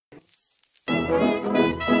What's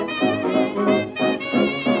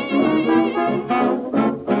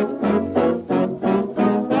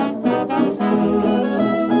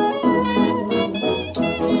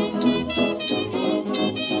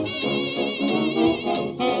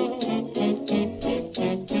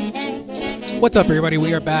up, everybody?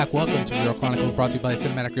 We are back. Welcome to Real Chronicles, brought to you by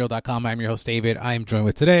cinematicreel.com. I'm your host, David. I am joined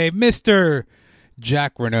with today, Mr.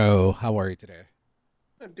 Jack Renault. How are you today?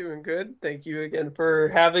 I'm doing good. Thank you again for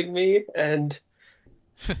having me and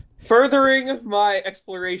furthering my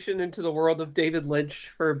exploration into the world of David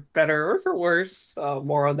Lynch, for better or for worse.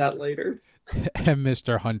 More on that later. And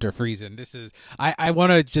Mr. Hunter Friesen. This is I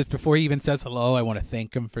want to, just before he even says hello, I want to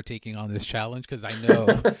thank him for taking on this challenge, because I know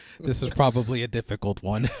this is probably a difficult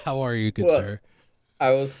one. How are you, good sir?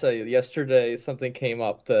 I will say, yesterday something came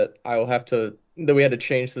up that we had to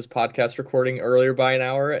change this podcast recording earlier by an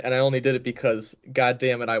hour, and I only did it because, god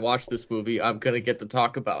damn it, I watched this movie. I'm gonna get to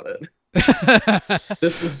talk about it.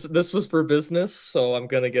 This was for business, so I'm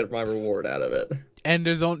gonna get my reward out of it. And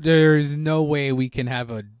there's no way we can have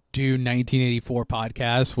a Dune 1984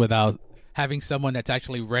 podcast without having someone that's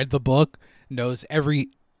actually read the book, knows every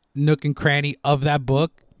nook and cranny of that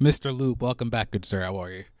book. Mr. Luke, welcome back, good sir. How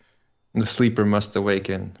are you? The sleeper must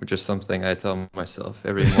awaken, which is something I tell myself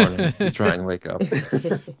every morning to try and wake up.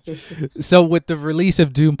 So with the release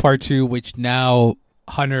of Dune Part 2, which now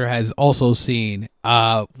Hunter has also seen,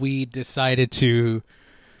 we decided to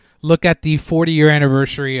look at the 40-year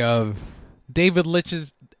anniversary of David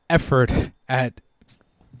Lynch's effort at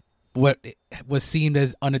what was seen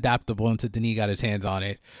as unadaptable until Denis got his hands on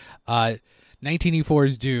it.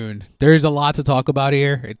 1984's Dune. There's a lot to talk about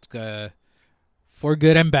here. It's for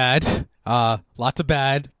good and bad. Lots of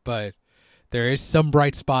bad, but there is some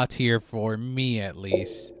bright spots here for me, at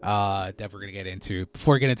least, that we're going to get into.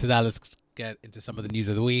 Before we get into that, let's get into some of the news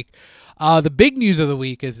of the week. The big news of the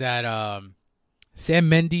week is that Sam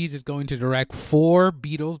Mendes is going to direct 4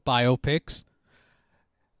 Beatles biopics,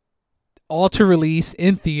 all to release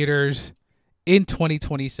in theaters in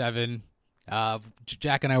 2027.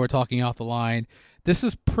 Jack and I were talking off the line. This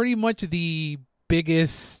is pretty much the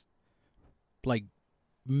biggest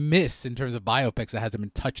miss in terms of biopics that hasn't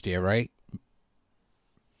been touched here, right?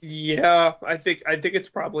 Yeah, I think it's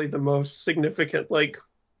probably the most significant,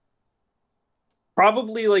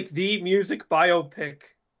 probably the music biopic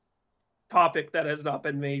topic that has not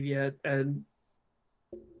been made yet. And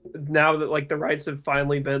now that the rights have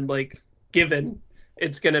finally been given,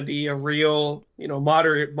 it's going to be a real,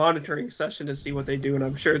 moderate monitoring session to see what they do, and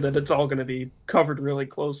I'm sure that it's all going to be covered really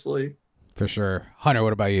closely. For sure. Hunter,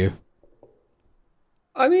 what about you?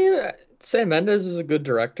 I mean, Sam Mendes is a good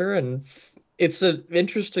director, and it's an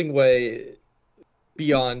interesting way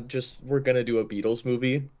beyond just we're going to do a Beatles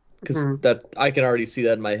movie, because that I can already see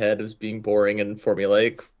that in my head as being boring and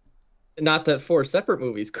formulaic. Not that 4 separate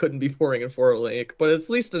movies couldn't be boring and formulaic, but it's at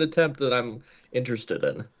least an attempt that I'm interested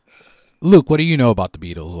in. Luke, what do you know about the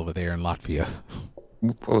Beatles over there in Latvia?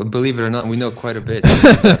 Well, believe it or not, we know quite a bit.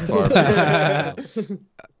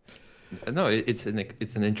 No, it's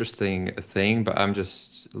an interesting thing, but I'm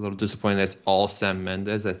just a little disappointed that it's all Sam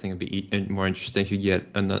Mendes. I think it'd be more interesting if you get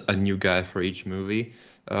a new guy for each movie.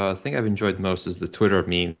 The thing I've enjoyed most is the Twitter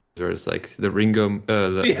meme, where it's the Ringo,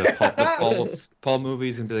 the Paul movie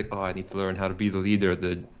is going to be oh, I need to learn how to be the leader.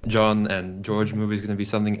 The John and George movie is going to be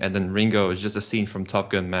something, and then Ringo is just a scene from Top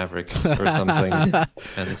Gun Maverick or something.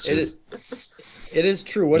 And it's just... It is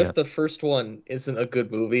true. What if the first one isn't a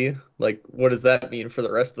good movie? What does that mean for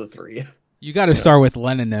the rest of the 3? You got to start with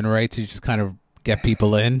Lennon then, right? To just kind of get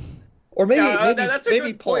people in. Or maybe that's a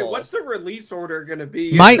good Paul. point. What's the release order going to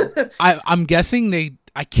be? I'm guessing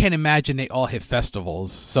I can't imagine they all hit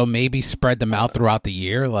festivals, so maybe spread them out throughout the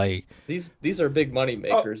year. These are big money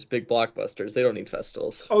makers, big blockbusters. They don't need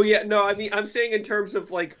festivals. Oh yeah, no, I mean I'm saying in terms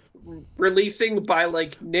of releasing by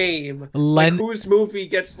name, whose movie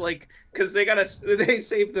gets because they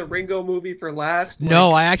save the Ringo movie for last.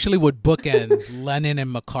 No, I actually would bookend Lennon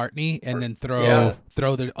and McCartney, and then throw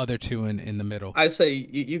the other 2 in the middle. I say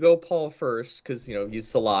you go Paul first, because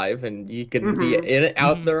he's alive and you can be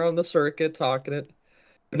out there on the circuit talking it.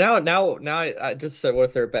 Now I just said,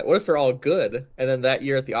 what if they're all good, and then that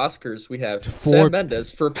year at the Oscars we have Sam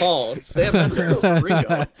Mendes for Paul, Sam Mendes for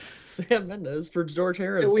Ringo, Sam Mendes for George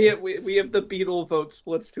Harrison. We have the Beatle vote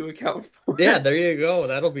splits to account for. Yeah, there you go.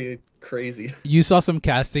 That'll be crazy. You saw some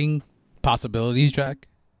casting possibilities, Jack?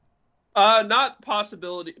 Not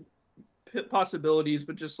possibilities,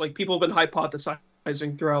 but just people have been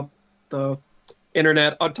hypothesizing throughout the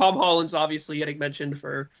internet. Tom Holland's obviously getting mentioned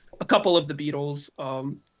for a couple of the Beatles.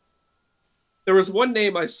 There was one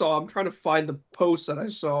name I saw. I'm trying to find the post that I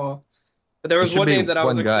saw. But there was one name that I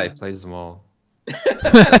was one guy plays them all.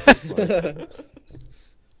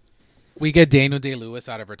 We get Daniel Day-Lewis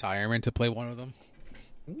out of retirement to play one of them,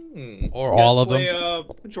 or Yeah, all of play, them.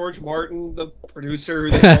 George Martin, the producer,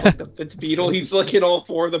 who they call like the fifth Beatle. He's like in all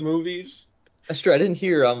four of the movies. That's true. I didn't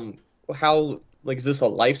hear how like is this a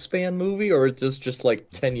lifespan movie or is this just like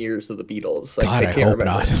 10 years of the Beatles? Like God, I hope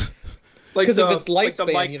not. Like 'Cause if the it's like the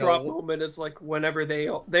lifespan, mic drop moment is like whenever they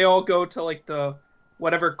all go to like the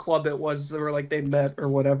whatever club it was where like they met or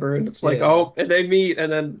whatever, and it's like and they meet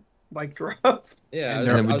and then mic drop. Yeah. And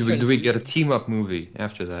And then do we get a team up movie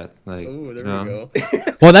after that? Like, Ooh, there no? we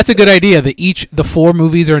go. Well, that's a good idea. The 4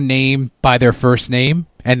 movies are named by their first name,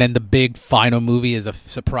 and then the big final movie is a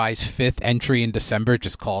surprise 5th entry in December,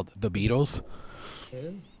 just called The Beatles. Yeah.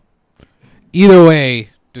 Either way,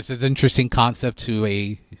 this is an interesting concept to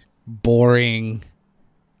a boring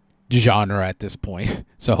genre at this point.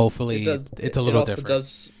 So hopefully it's a little different. It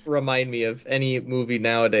does remind me of any movie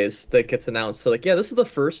nowadays that gets announced. So like, yeah, this is the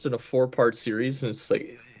first in a 4-part series, and it's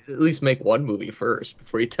like, at least make one movie first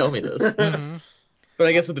before you tell me this. Mm-hmm. But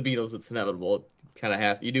I guess with the Beatles, it's inevitable.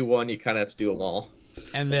 You do one, you kind of have to do them all.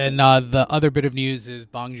 And then the other bit of news is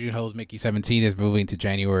Bong Joon-ho's Mickey 17 is moving to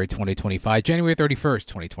January 2025, January 31st,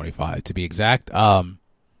 2025 to be exact.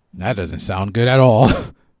 That doesn't sound good at all.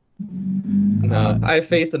 No, I have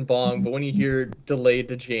faith in Bong, but when you hear delayed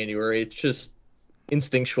to January, it's just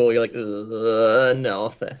instinctual. You're like,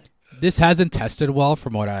 no. This hasn't tested well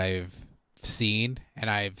from what I've seen,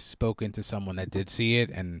 and I've spoken to someone that did see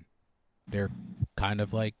it, and they're kind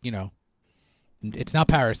of like, it's not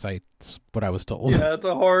Parasite. It's what I was told. Yeah, it's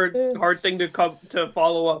a hard thing to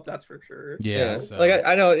follow up. That's for sure. Yeah. So. Like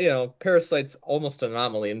I know, Parasite's almost an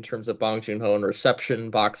anomaly in terms of Bong Joon-ho and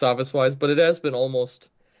reception, box office wise, but it has been almost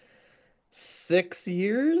 5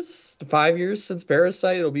 years since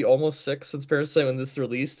Parasite. It'll be almost 6 since Parasite when this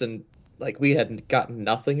released, and like we had gotten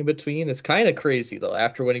nothing in between. It's kind of crazy though.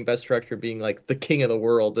 After winning Best Director, being like the king of the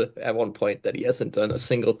world at one point, that he hasn't done a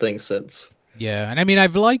single thing since. Yeah, and I mean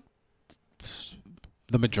I've liked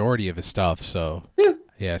the majority of his stuff, so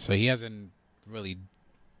yeah, so he hasn't really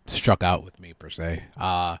struck out with me per se.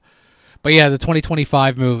 But yeah, the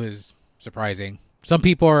 2025 move is surprising. Some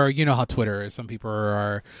people are, you know how Twitter is. Some people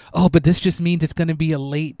are, but this just means it's going to be a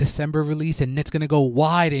late December release and it's going to go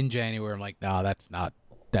wide in January. I'm like, no, that's not.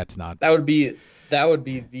 That would be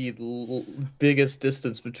the biggest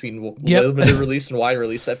distance between limited release and wide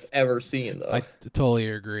release I've ever seen, though. I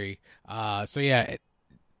totally agree. So yeah,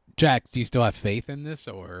 Jack, do you still have faith in this,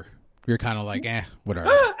 or you're kind of like, whatever?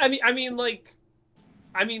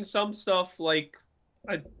 I mean, some stuff like,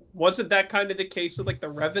 wasn't that kind of the case with like The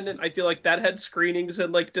Revenant? I feel like that had screenings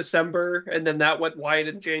in like December, and then that went wide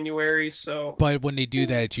in January. So, but when they do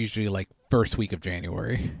that, it's usually like first week of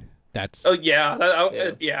January. That's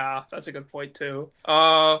yeah, that's a good point too.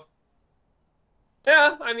 Yeah,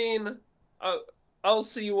 I mean, I'll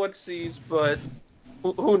see what sees, but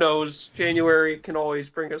who knows? January can always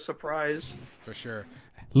bring a surprise. For sure.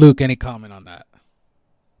 Luke, any comment on that?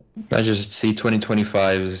 I just see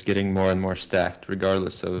 2025 is getting more and more stacked,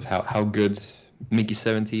 regardless of how good Mickey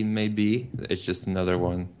 17 may be. It's just another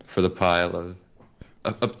one for the pile of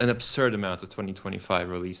an absurd amount of 2025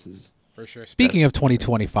 releases. For sure. Speaking of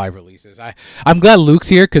 2025 releases, I'm glad Luke's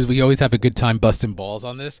here because we always have a good time busting balls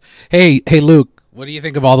on this. Hey, Luke, what do you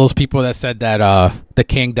think of all those people that said that the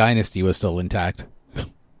Kang Dynasty was still intact?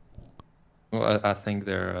 Well, I think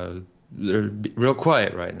they're real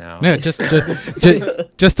quiet right now. Yeah, just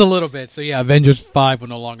a little bit. So yeah, Avengers 5 will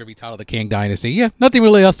no longer be titled the Kang Dynasty. Yeah, nothing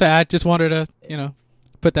really else to add. Just wanted to,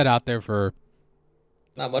 put that out there for.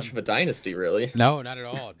 Not much of a dynasty, really. No, not at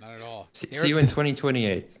all. Not at all. See you in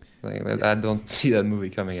 2028. Like, I don't see that movie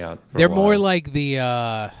coming out. They're more like the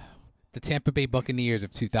Tampa Bay Buccaneers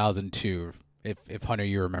of 2002. If Hunter,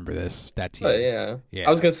 you remember that team. Oh, yeah. I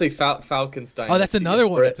was gonna say Falcons dynasty. Oh, that's another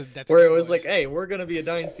one. Where it was like, hey, we're gonna be a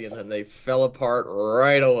dynasty, and then they fell apart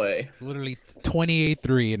right away. Literally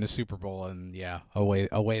 28-3 in the Super Bowl, and away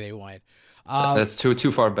they went. That's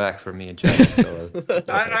too far back for me and Jack. So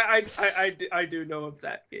I do know of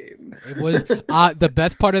that game. It was the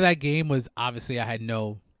best part of that game was obviously I had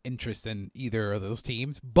no interest in either of those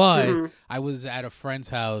teams, but I was at a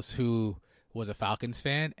friend's house who was a Falcons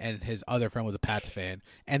fan and his other friend was a Pats fan,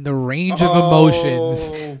 and the range of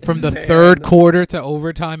emotions from the third quarter to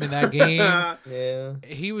overtime in that game,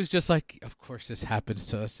 he was just like, of course this happens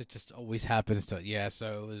to us, it just always happens to us.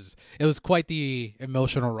 So it was quite the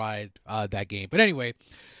emotional ride, that game. But anyway,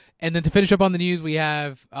 and then to finish up on the news, we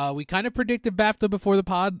have we kind of predicted BAFTA before the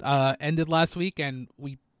pod ended last week, and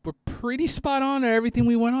we were pretty spot on at everything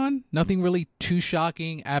we went on. Nothing really too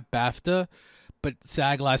shocking at BAFTA. But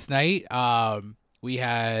SAG last night, we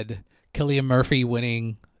had Cillian Murphy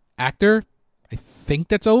winning actor, I think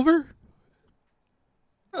that's over.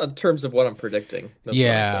 In terms of what I'm predicting. That's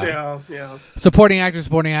Yeah. what I'm saying. Yeah. Supporting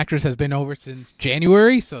actress has been over since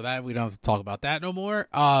January, so that we don't have to talk about that no more.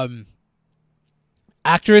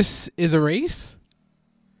 Actress is a race.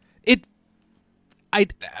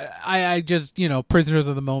 I just, prisoners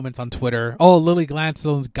of the moments on Twitter. Oh, Lily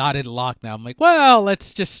Gladstone's got it locked now. I'm like, well,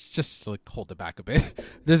 let's just like hold it back a bit.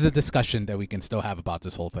 There's a discussion that we can still have about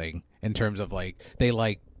this whole thing in terms of like they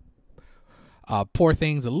like Poor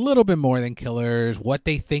Things a little bit more than Killers. What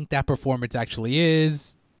they think that performance actually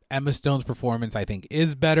is. Emma Stone's performance, I think,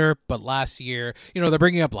 is better. But last year, they're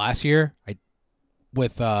bringing up last year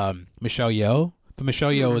with Michelle Yeoh. But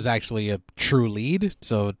Michelle Yeoh was actually a true lead,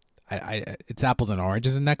 so it's apples and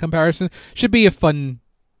oranges in that comparison. Should be a fun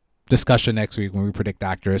discussion next week when we predict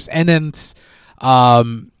actress. And then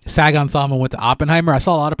SAG Ensemble went to Oppenheimer. I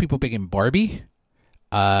saw a lot of people picking Barbie.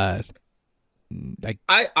 I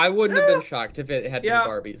wouldn't have been shocked if it had been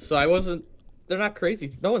Barbie. So I wasn't. They're not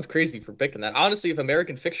crazy. No one's crazy for picking that. Honestly, if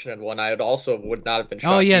American Fiction had won, I would not have been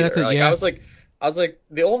shocked. Oh yeah, either. that's it. Yeah. I was like,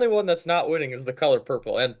 the only one that's not winning is The Color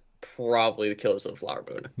Purple, and probably The Killers of the Flower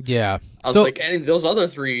Moon. Yeah. I was like, any those other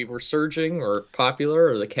three were surging or popular,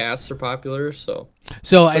 or the casts are popular. So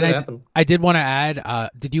and I did want to add.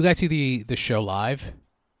 Did you guys see the show live?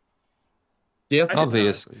 Yeah,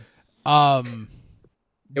 obviously.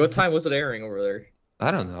 What time was it airing over there? I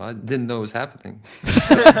don't know. I didn't know it was happening.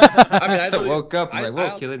 I woke up and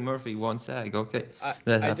whoa, Cillian Murphy won SAG. Okay,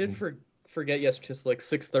 I did forget yesterday, just like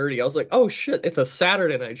 6:30. I was like, oh shit, it's a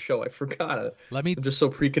Saturday night show. I forgot it. I'm just so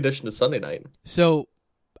preconditioned to Sunday night. So,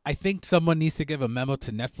 I think someone needs to give a memo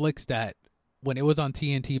to Netflix that when it was on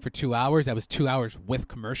TNT for 2 hours, that was 2 hours with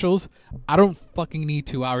commercials. I don't fucking need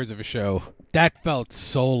 2 hours of a show. That felt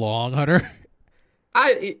so long, Hunter.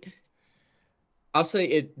 I'll say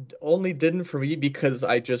it only didn't for me because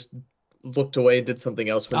I just looked away and did something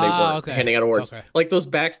else when they weren't handing out awards. Okay. Like those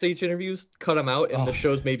backstage interviews, cut them out, and the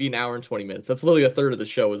show's maybe an hour and 20 minutes. That's literally a third of the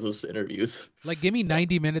show is those interviews. Like, give me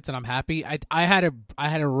 90 minutes and I'm happy. I had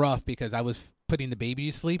a rough because I was putting the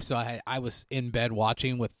baby to sleep, so I was in bed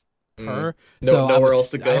watching with her. Nowhere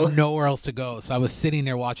else to go. I had nowhere else to go, so I was sitting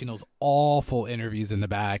there watching those awful interviews in the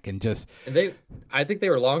back and just. And I think they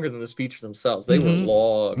were longer than the speeches themselves. They were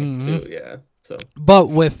long too, yeah. So, but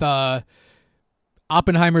with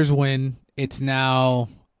Oppenheimer's win, it's now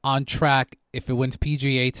on track. If it wins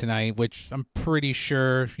PGA tonight, which I'm pretty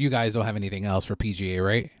sure you guys don't have anything else for PGA,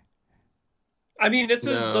 right? I mean,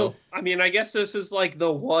 I guess this is like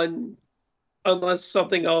the one, unless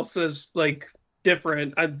something else is like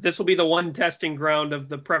different. This will be the one testing ground of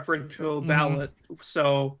the preferential ballot.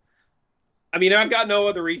 So, I mean, I've got no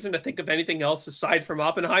other reason to think of anything else aside from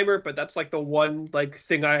Oppenheimer, but that's like the one like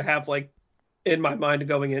thing I have like in my mind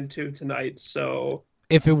going into tonight. So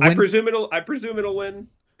if it I presume it'll win,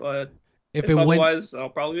 but if it otherwise, I'll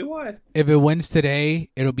probably be why. If it wins today,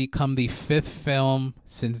 it'll become the 5th film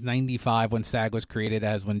since '95 when SAG was created,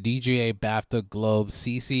 as when DGA, BAFTA, Globe,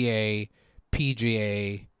 CCA,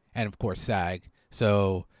 PGA, and of course SAG.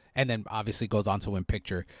 So, and then obviously goes on to win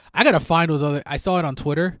picture. I gotta find those other. I saw it on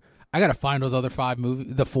Twitter. I gotta find those other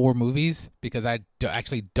 4 movies because I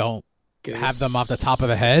actually don't have them off the top of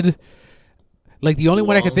the head. Like, the only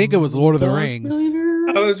one I could think of was Lord of the Rings.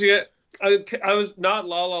 I was not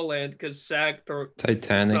La La Land because SAG.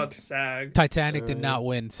 Titanic. Not SAG. Titanic did not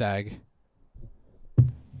win SAG.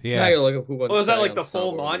 Yeah. I gotta look up who won. Was that like the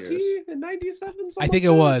Full Monty in '97? I think it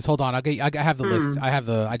was. Hold on, I have the list.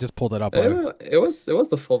 I just pulled it up. It was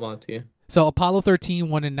the Full Monty. So Apollo 13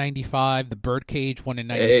 won in '95. The Birdcage won in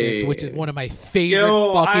 '96, which is one of my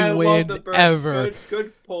favorite fucking wins ever.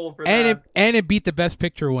 Good poll for that. And it beat the Best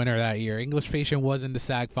Picture winner that year. English Patient was in the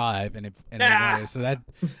SAG 5, and it won it. So that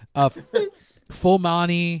Full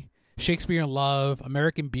Monty, Shakespeare in Love,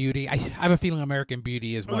 American Beauty. I have a feeling American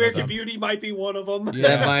Beauty is one of them. American Beauty might be one of them. Yeah.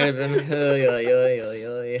 That might have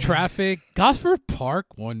been. Traffic. Gosford Park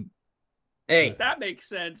won. Hey, that makes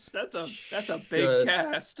sense. That's a big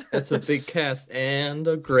cast. That's a big cast and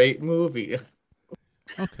a great movie.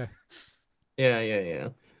 Okay. Yeah.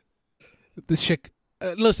 The chick.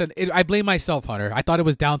 Listen, I blame myself, Hunter. I thought it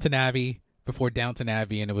was Downton Abbey before Downton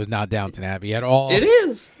Abbey, and it was not Downton Abbey at all. It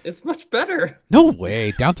is. It's much better. No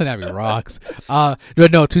way. Downton Abbey rocks. No,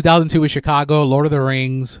 2002 was Chicago. Lord of the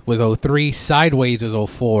Rings was 03. Sideways was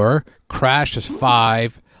 04. Crash was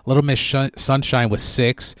 5. Little Miss Sunshine was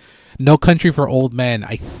 6. No Country for Old Men.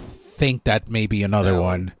 I think that may be another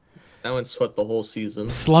one. That one swept the whole season.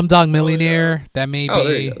 Slumdog Millionaire. That may be.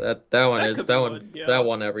 There you go. That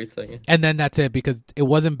won everything. And then that's it because it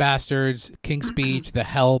wasn't Bastards, King's Speech, The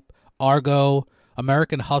Help, Argo,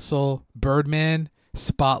 American Hustle, Birdman,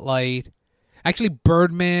 Spotlight. Actually,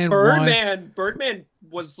 Birdman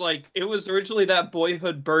was like, it was originally that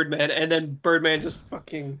Boyhood Birdman, and then Birdman just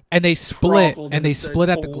fucking and they split crumpled and they into split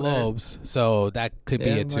at the cold Globes, so that could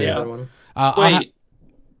be it too. Yeah. Wait,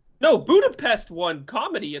 no, Budapest won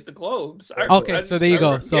comedy at the Globes. Okay, so there you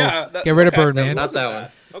go. So get rid of Birdman. Not that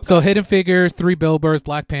one. Okay. So Hidden Figures, 3 Billboards,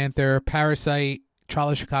 Black Panther, Parasite,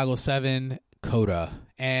 Trial of Chicago 7, Coda,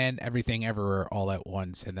 and Everything Everywhere All at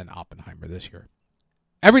Once, and then Oppenheimer this year.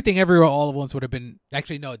 Everything Everywhere All at Once would have been...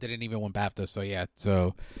 Actually, no, it didn't even win BAFTA, so yeah.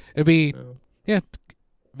 So it'd be... Yeah,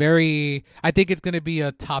 very... I think it's going to be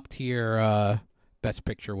a top-tier Best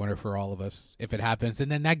Picture winner for all of us, if it happens.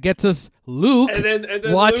 And then that gets us Luke and then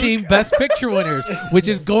watching Luke. Best Picture winners, which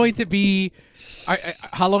is going to be...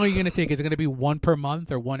 how long are you going to take? Is it going to be one per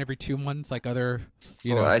month or one every 2 months, like other...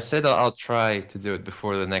 You know? I said I'll try to do it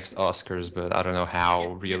before the next Oscars, but I don't know how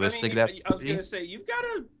realistic that's I was going to say, you've got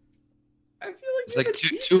to... I feel like it's like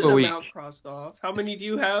two a week. Crossed off. How many do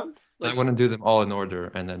you have? I want to do them all in order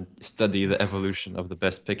and then study the evolution of the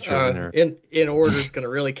Best Picture winner. In order is going to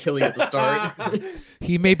really kill you at the start.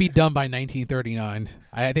 He may be done by 1939.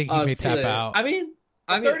 I think he may tap out. I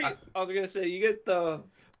was going to say, you get the...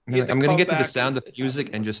 I'm going to get to the Sound of Music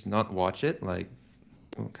and just not watch it. Like,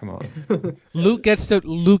 oh, come on. Luke gets to. I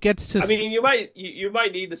mean, you might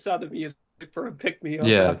need the Sound of Music for a pick-me-up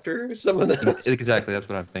after some of that. Exactly, that's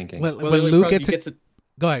what I'm thinking. When Luke gets to...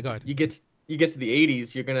 Go ahead. You get to the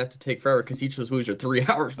 80s, you're gonna have to take forever because each of those movies are 3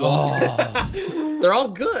 hours long. They're all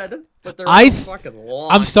good, but they're all fucking long.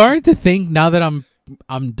 I'm starting to think now that I'm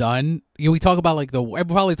done. We talk about we'll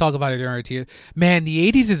probably talk about it during our tier. Man,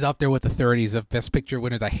 the 80s is up there with the 30s of Best Picture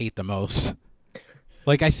winners I hate the most.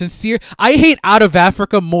 Like I hate Out of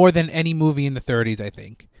Africa more than any movie in the 30s. I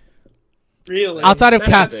think. Really? Outside of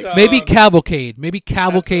maybe Cavalcade.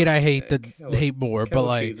 I hate more, but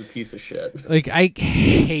like Cavalcade's a piece of shit. Like I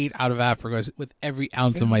hate Out of Africa with every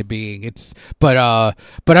ounce of my being. But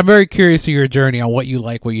I'm very curious to your journey on what you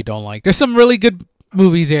like, what you don't like. There's some really good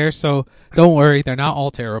movies here, so don't worry, they're not all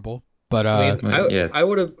terrible. But I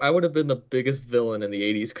would have been the biggest villain in the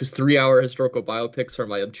 80s because 3-hour historical biopics are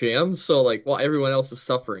my jam. So like, while everyone else is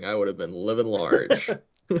suffering, I would have been living large.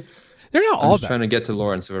 They're not all I'm trying to get to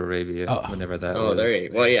Lawrence of Arabia whenever that was. Oh, there you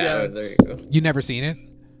go. Well, yeah, there you go. You never seen it?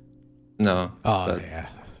 No. Oh, yeah.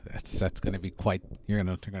 That's going to be quite... You're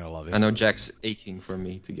gonna love it. I know Jack's aching for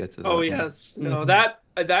me to get to that. Oh, yes. No, that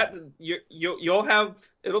you'll have...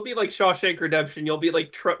 It'll be like Shawshank Redemption. You'll be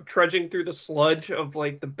like trudging through the sludge of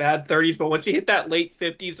like the bad 30s, but once you hit that late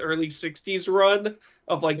 50s, early 60s run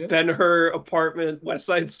of like Ben-Hur, Apartment, West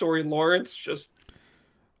Side Story, Lawrence, just...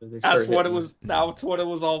 That's what it was. That's what it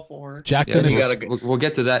was all for. We'll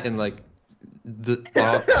get to that in like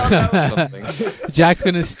Jack's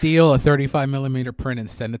gonna steal a 35mm print and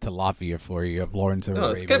send it to Lafayette for you of Lawrence of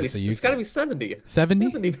Arabia. It's gotta be 70. 70?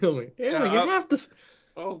 70mm. Yeah, you have to.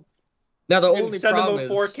 Oh. Now the only problem is... Send them a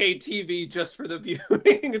 4K TV just for the viewing.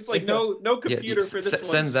 It's like no computer for this one.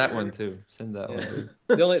 Send that one too. Send that one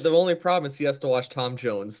too. The only problem is he has to watch Tom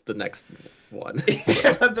Jones the next one. So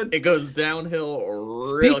it goes downhill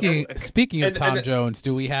real quick. Speaking of Tom Jones,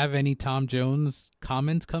 do we have any Tom Jones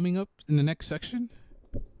comments coming up in the next section?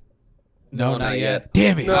 No, not yet.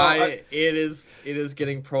 Damn it! No, it is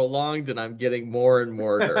getting prolonged, and I'm getting more and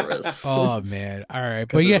more nervous. Oh man! All right,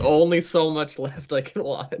 but there's only so much left I can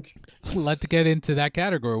watch. Let's get into that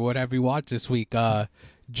category. What have you watched this week?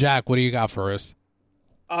 Jack, what do you got for us?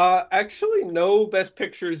 Actually, no Best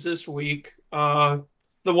Pictures this week. The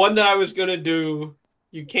one that I was gonna do,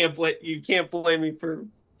 you can't blame me for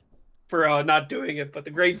not doing it. But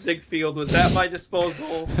The Great Ziegfeld was at my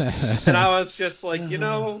disposal, and I was just like,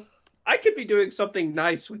 I could be doing something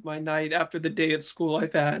nice with my night after the day at school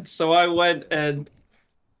I've had. So I went and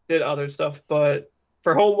did other stuff. But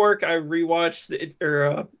for homework, I rewatched the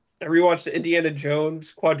Indiana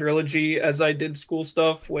Jones quadrilogy as I did school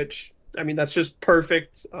stuff, which, I mean, that's just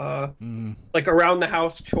perfect. Like around the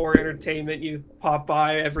house chore entertainment. You pop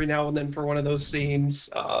by every now and then for one of those scenes.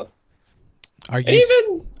 You're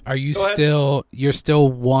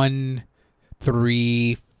still 1,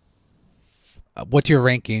 3. What's your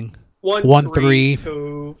ranking? 1, 3,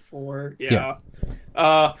 2, 4. Yeah.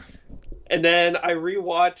 And then I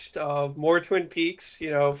rewatched more Twin Peaks.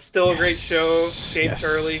 Still a great show. James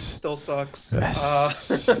Early still sucks.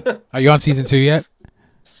 Yes. Are you on season 2 yet?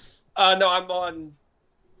 No, I'm on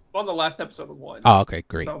the last episode of 1. Oh, okay,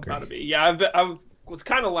 great. So about to be. Yeah, I was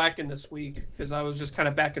kind of lacking this week because I was just kind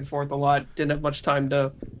of back and forth a lot. Didn't have much time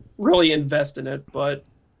to really invest in it, but.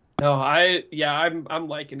 No, I'm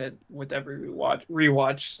liking it with every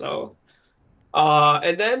rewatch. So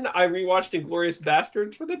And then I rewatched Inglourious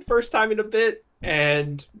Bastards for the first time in a bit,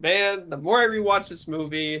 and man, the more I rewatch this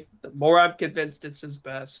movie, the more I'm convinced it's his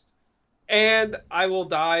best. And I will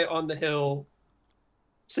die on the hill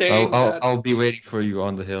saying that. I'll be waiting for you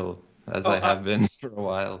on the hill as Oh, I have been for a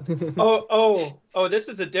while. this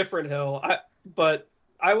is a different hill. But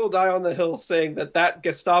I will die on the hill saying that that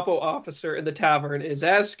Gestapo officer in the tavern is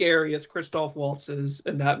as scary as Christoph Waltz is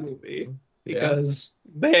in that movie. Yeah. Because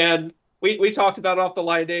man, we talked about it off the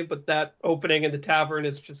line, Dave, but that opening in the tavern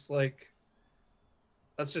is just like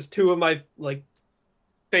that's just two of my like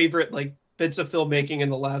favorite like bits of filmmaking in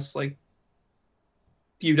the last like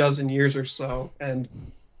few dozen years or so. And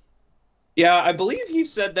yeah, I believe he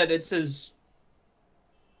said that it's his.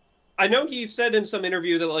 I know he said in some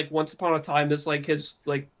interview that like Once Upon a Time is like his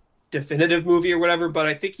like definitive movie or whatever, but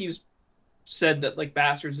I think he's said that like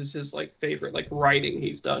Bastards is his like favorite like writing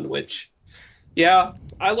he's done, which yeah,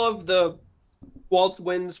 I love the Waltz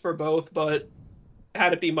wins for both, but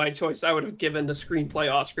had it be my choice, I would have given the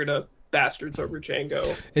screenplay Oscar to Bastards over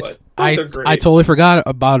Django. It's But both are great. I totally forgot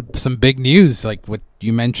about some big news, like what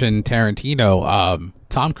you mentioned, Tarantino.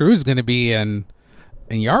 Tom Cruise is going to be in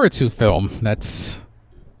Yaritu film. That's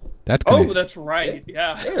gonna, Oh, that's right.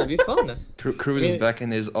 Yeah. Yeah, it'd be fun. Cruise is back in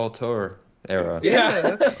his auteur era.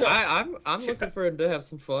 Yeah. I'm looking for him to have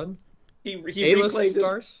some fun. He A-list reclaimed his,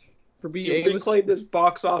 stars for he being A-list. reclaimed his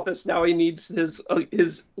box office. Now he needs his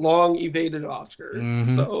long evaded Oscar.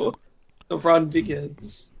 Mhm. So the run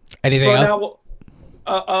begins. anything But else?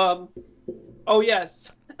 now, oh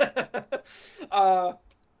yes.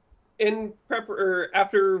 In prep or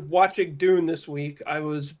after watching Dune this week, I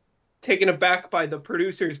was taken aback by the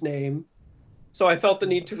producer's name, so I felt the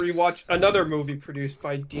need to rewatch another movie produced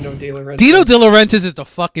by Dino De Laurentiis. Dino De Laurentiis is the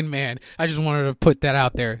fucking man. I just wanted to put that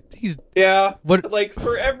out there. He's Yeah, what? like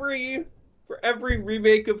for every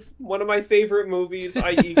remake of one of my favorite movies,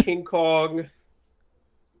 i.e. King Kong,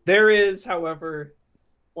 there is, however,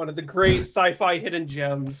 one of the great sci-fi hidden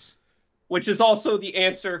gems, which is also the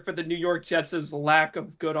answer for the New York Jets' lack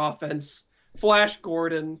of good offense. Flash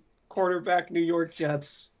Gordon, quarterback New York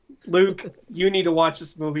Jets. Luke, you need to watch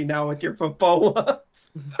this movie now with your football love.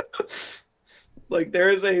 Like there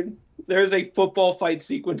is a football fight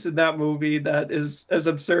sequence in that movie that is as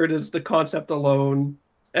absurd as the concept alone,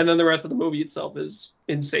 and then the rest of the movie itself is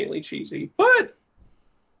insanely cheesy. But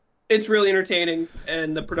it's really entertaining,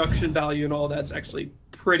 and the production value and all that's actually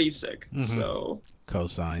pretty sick. Mhm. So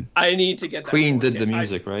Cosign. I need to get that. Queen for did the it.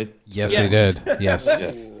 music, right? Yes, Yeah. they did. Yes.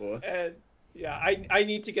 Ooh. And yeah, I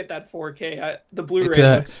need to get that 4K. The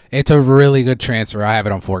Blu-ray. It's a really good transfer. I have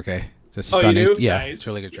it on 4K. It's a Oh, you stunning. do? Yeah, Nice. it's a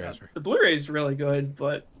really good Yeah. transfer. The Blu-ray is really good,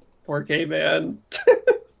 but 4K, man.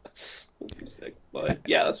 Sick. But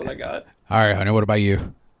yeah, that's what I got. All right, Hunter. What about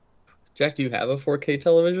you? Jack, do you have a 4K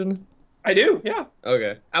television? I do, yeah.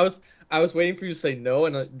 Okay. I was waiting for you to say no,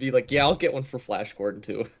 and I'd be like, yeah, I'll get one for Flash Gordon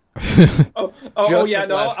too. Oh Just yeah, for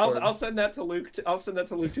no, Flash I'll Gordon. send that to Luke. I'll send that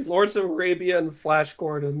to Luke too. Lawrence of Arabia and Flash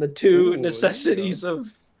Gordon, the two Ooh, there you necessities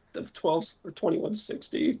of 12 or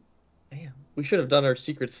 2160. Damn, we should have done our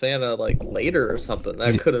Secret Santa like later or something.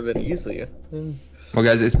 That could have been easy. Well,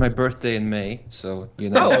 guys, it's my birthday in May, so you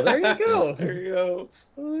know. Oh, there you go. There you go.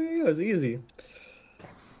 Oh, there you go. It's easy.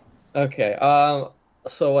 Okay.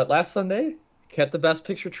 So what? Last Sunday, kept the Best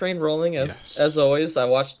Picture train rolling Yes. as always. I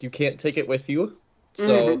watched You Can't Take It With You.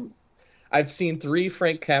 So Mhm. I've seen 3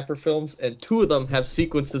 Frank Capra films, and 2 of them have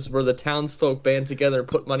sequences where the townsfolk band together and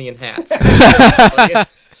put money in hats.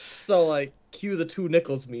 So like, cue the 2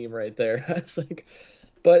 nickels meme right there. It's like,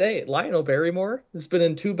 but hey, Lionel Barrymore has been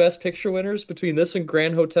in 2 Best Picture winners between this and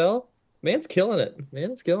Grand Hotel. Man's killing it.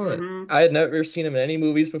 Man's killing Mhm. it. I had never seen him in any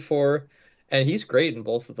movies before, and he's great in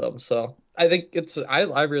both of them. So I think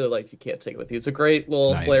I really liked You Can't Take It With You. It's a great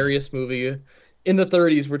little Nice. hilarious movie in the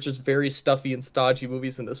 30s, which is very stuffy and stodgy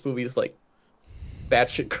movies, and this movie is like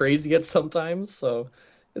batshit crazy at sometimes. So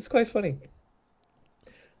it's quite funny.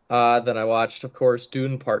 Then I watched, of course,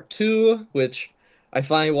 Dune Part 2, which I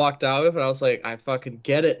finally walked out of, and I was like, I fucking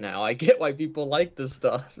get it now. I get why people like this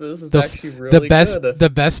stuff. This is actually really good. The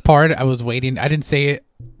best part. I was waiting. I didn't say it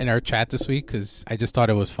in our chat this week because I just thought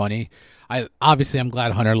it was funny. I'm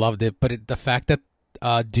glad Hunter loved it, but the fact that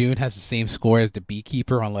Dune has the same score as the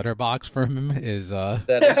Beekeeper on Letterboxd for him is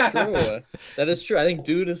That is true. That is true. I think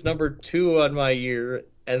Dune is number 2 on my year,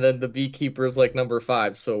 and then The Beekeeper is like number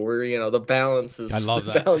 5. So we're, the balance is I love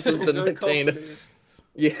the that. balance has been Good maintained. company.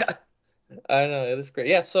 Yeah, I know, it is great.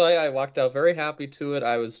 Yeah, so I walked out very happy to it.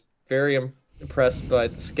 I was very impressed by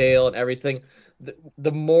the scale and everything.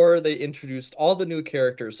 The more they introduced, all the new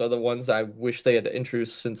characters are the ones I wish they had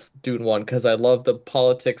introduced since Dune 1, because I love the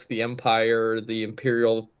politics, the empire, the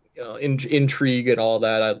imperial intrigue and all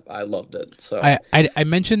that. I loved it. So I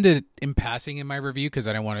mentioned it in passing in my review because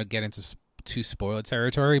I don't want to get into too spoiler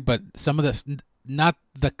territory, but some of this, not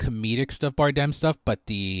the comedic stuff, Bardem stuff, but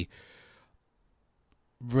the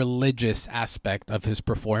religious aspect of his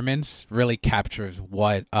performance really captures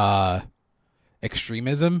what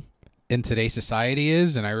extremism in today's society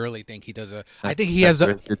is, and I really think he does I think he has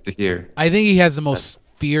very good to hear. I think he has the most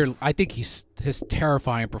fear. I think his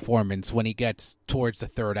terrifying performance when he gets towards the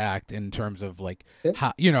third act in terms of like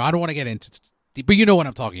how I don't want to get into, but you know what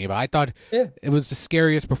I'm talking about. I thought it was the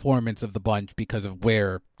scariest performance of the bunch because of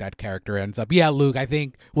where that character ends up. Yeah, Luke, I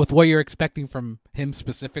think with what you're expecting from him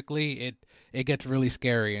specifically, it gets really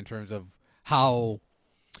scary in terms of how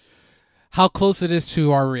close it is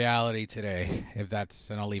to our reality today.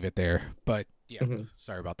 And I'll leave it there. But yeah,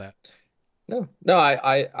 sorry about that. No,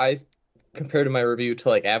 I compared to my review to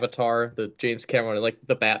like Avatar, the James Cameron, and like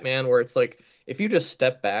the Batman, where it's like if you just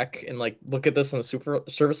step back and like look at this on the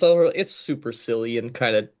surface level, it's super silly and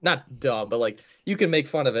kind of not dumb, but like you can make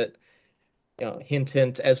fun of it. Hint,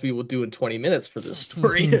 hint, as we will do in 20 minutes for this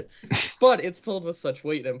story. But it's told with such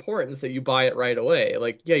weight and importance that you buy it right away.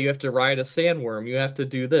 Like, yeah, you have to ride a sandworm. You have to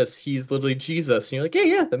do this. He's literally Jesus. And you're like,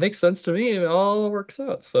 yeah, that makes sense to me. It all works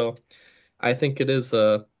out. So I think it is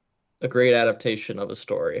a great adaptation of a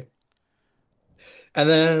story. And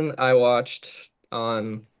then I watched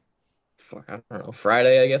on, I don't know,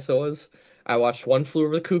 Friday, I guess it was. I watched One Flew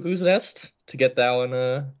Over the Cuckoo's Nest to get that one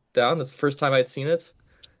down. That's the first time I'd seen it.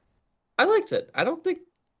 I liked it. I don't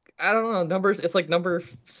know, numbers. It's like number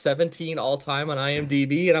 17 all time on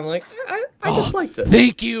IMDb, and I'm like, I just liked it.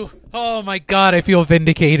 Thank you. Oh my god, I feel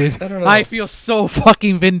vindicated. I don't know. I feel so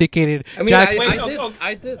fucking vindicated. I mean, I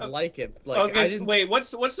did like it. Like, wait,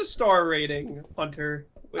 what's the star rating, Hunter?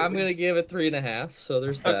 I'm gonna give it 3.5. So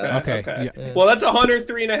there's that. Okay. Yeah. Well, that's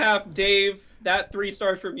 103.5. Dave, that 3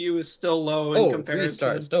 stars from you is still low in comparison.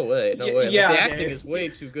 3 stars? No way. Yeah, like, the acting is way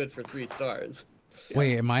too good for 3 stars.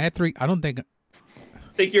 Wait, am I at 3? I don't think. I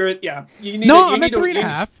think you're at, yeah. I'm at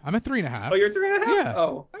 3.5. I'm at 3.5. Oh, you're 3.5? Yeah.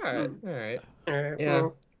 Oh. All right. Yeah.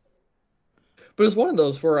 Well. But it's one of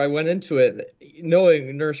those where I went into it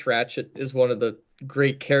knowing Nurse Ratched is one of the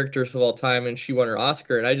great characters of all time, and she won her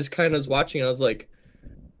Oscar, and I just kind of was watching, and I was like,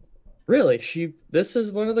 really? This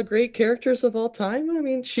is one of the great characters of all time? I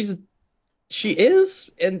mean, she is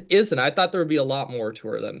and isn't. I thought there would be a lot more to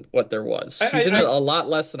her than what there was. She's in it a lot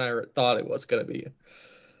less than I thought it was going to be.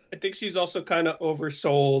 I think she's also kind of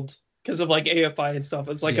oversold because of like AFI and stuff.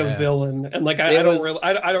 It's like a villain, and like I don't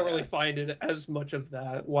really find it as much of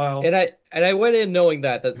that. Wow. And I went in knowing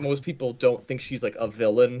that most people don't think she's like a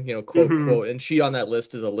villain, quote unquote, and she on that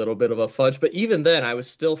list is a little bit of a fudge. But even then, I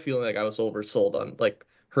was still feeling like I was oversold on like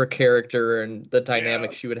her character and the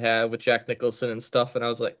dynamic she would have with Jack Nicholson and stuff. And I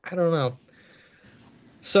was like, I don't know.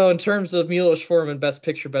 So in terms of Milos Forman Best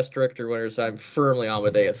Picture, Best Director winners, I'm firmly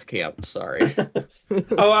Amadeus camp. Sorry.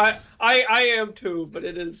 I am too, but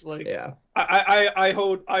it is like I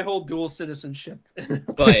hold dual citizenship.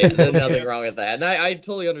 But there's nothing wrong with that, and I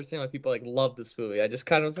totally understand why people like love this movie. I just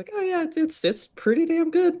kind of was like, oh yeah, it's pretty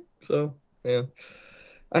damn good. So yeah.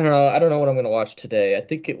 I don't know what I'm going to watch today. I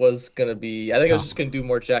think I was just going to do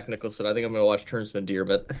more Jack Nicholson. I think I'm going to watch Terms of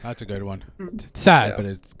Endearment. That's a good one. It's sad, but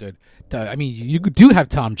it's good. I mean, you do have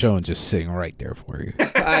Tom Jones just sitting right there for you.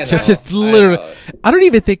 I know. It's literally. I don't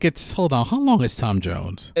even think it's. Hold on. How long is Tom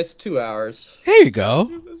Jones? It's 2 hours. There you go.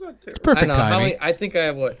 It's perfect timing. I think I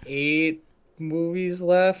have 8 movies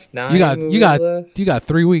left. 9 You got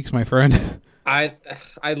 3 weeks, my friend. I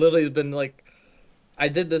literally have been like. I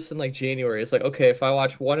did this in like January. It's like, okay, if I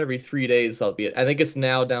watch one every 3 days, I'll be it. I think it's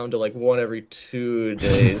now down to like one every 2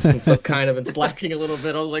 days. Since I've kind of been slacking a little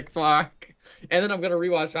bit. I was like, fuck. And then I'm going to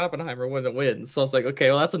rewatch Oppenheimer when it wins. So I was like, okay,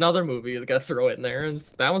 well, that's another movie. I got to throw it in there. And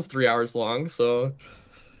that one's 3 hours long. So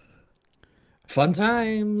fun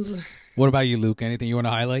times. What about you, Luke? Anything you want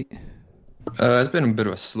to highlight? It's been a bit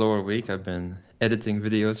of a slower week. I've been editing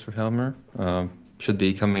videos for Helmer. Should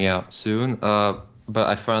be coming out soon. But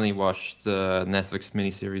I finally watched the Netflix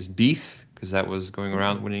miniseries Beef, because that was going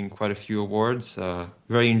around winning quite a few awards.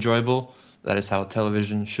 Very enjoyable. That is how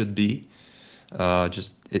television should be.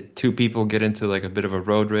 Two people get into like a bit of a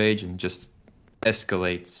road rage and just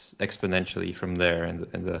escalates exponentially from there. And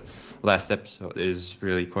the last episode is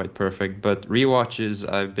really quite perfect. But rewatches,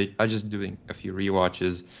 I'm just doing a few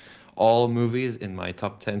rewatches. All movies in my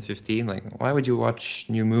top 10, 15. Like, why would you watch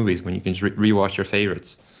new movies when you can just rewatch your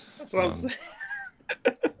favorites? That's what I'm saying.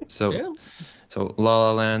 So La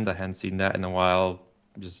La Land, I hadn't seen that in a while.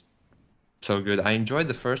 Just so good. I enjoyed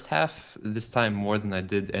the first half this time more than I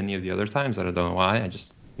did any of the other times. I don't know why. I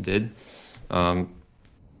just did.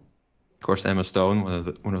 course, Emma Stone,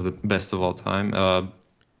 one of the best of all time.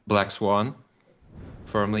 Black Swan,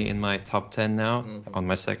 firmly in my top 10 now on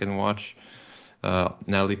my second watch.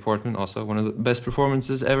 Natalie Portman, also one of the best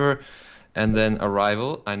performances ever. And then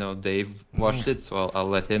Arrival. I know Dave watched it, so I'll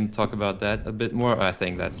let him talk about that a bit more. I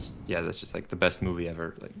think that's just like the best movie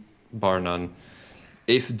ever, like bar none.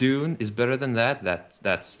 If Dune is better than that,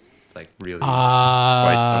 that's like really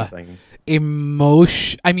quite something.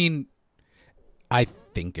 I mean, I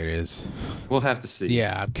think it is. We'll have to see.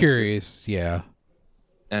 Yeah, I'm curious. Yeah.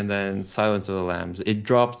 And then Silence of the Lambs. It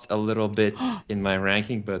dropped a little bit in my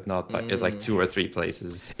ranking, but not by like 2 or 3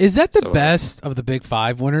 places. Is that the best of the big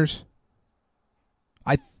 5 winners?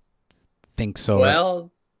 I think so.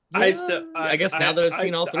 Well, yeah, I guess now that I've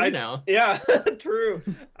seen all 3 now. Yeah, true.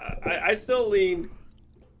 I still lean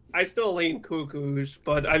Cuckoos,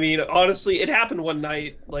 but I mean, honestly, it happened one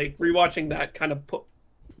night. Like rewatching that kind of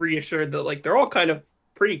reassured that like they're all kind of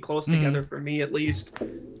pretty close together for me at least.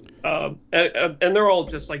 And they're all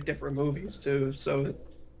just like different movies too. So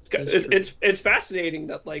it's fascinating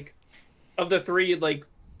that like of the 3 like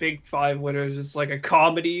big 5 winners, it's like a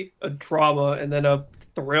comedy, a drama, and then a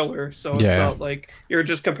thriller. So it's not like you're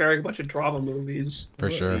just comparing a bunch of drama movies. For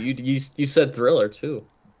sure. You said thriller too.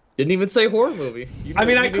 Didn't even say horror movie. I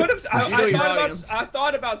could have. I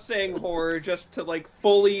thought about saying horror just to like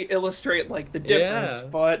fully illustrate like the difference,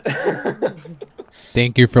 but.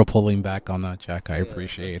 Thank you for pulling back on that, Jack. I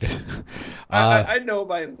appreciate it. I know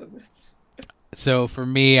my limits. So for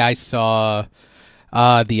me, I saw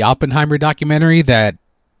the Oppenheimer documentary that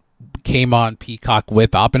came on Peacock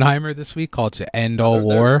with Oppenheimer this week, called "To End All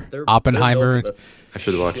War." Oppenheimer. I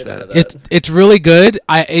should watch that. It's really good.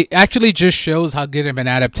 It actually just shows how good of an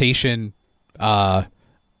adaptation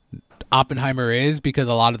Oppenheimer is, because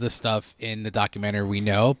a lot of the stuff in the documentary we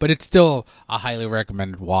know, but it's still a highly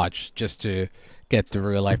recommended watch just to get the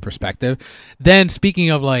real life perspective. Then speaking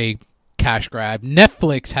of like cash grab,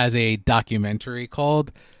 Netflix has a documentary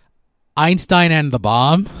called Einstein and the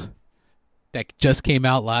Bomb that just came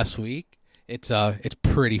out last week. It's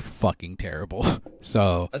pretty fucking terrible.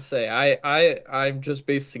 So I say I'm just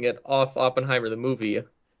basing it off Oppenheimer the movie,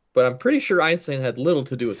 but I'm pretty sure Einstein had little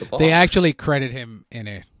to do with the bomb. They actually credit him in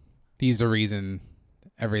it. He's the reason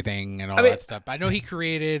everything and all that stuff. I know he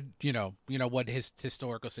created, you know what his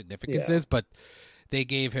historical significance is, but they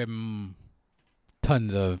gave him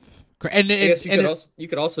tons of. And I guess you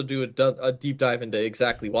could also do a deep dive into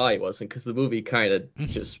exactly why he wasn't, because the movie kind of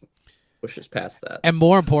just pushes past that. And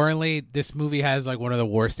more importantly, this movie has like one of the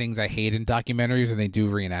worst things I hate in documentaries when they do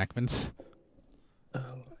reenactments. Oh.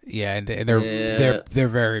 Yeah, and they're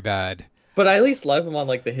very bad. But I at least love them on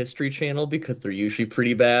like the History Channel, because they're usually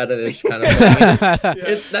pretty bad, and it's kind of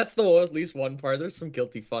funny. That's at least one part. There's some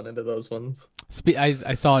guilty fun into those ones.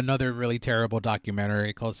 I saw another really terrible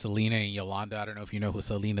documentary called Selena and Yolanda. I don't know if you know who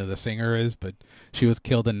Selena the singer is, but she was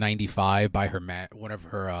killed in '95 by one of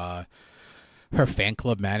her fan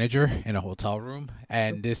club manager in a hotel room.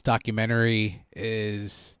 And this documentary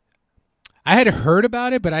is, I had heard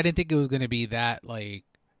about it, but I didn't think it was going to be that like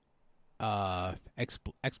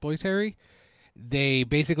exploitatory. They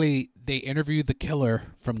interviewed the killer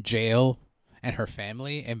from jail and her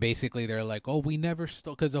family, and basically they're like, oh, we never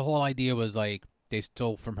stole, because the whole idea was like they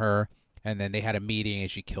stole from her and then they had a meeting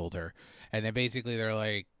and she killed her, and then basically they're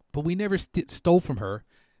like, but we never stole from her.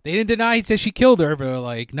 They didn't deny that she killed her, but they're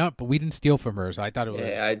like, no, but we didn't steal from her. So I thought it was,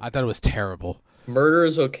 I thought it was terrible. Murder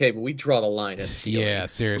is okay, but we draw the line at stealing. Yeah,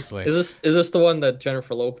 seriously. Is this the one that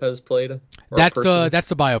Jennifer Lopez played? That's the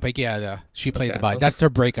biopic. Yeah, she played the biopic. That's her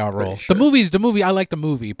breakout role. Sure. The movie. I like the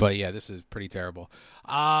movie, but yeah, this is pretty terrible.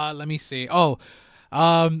 Let me see.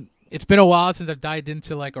 It's been a while since I've dived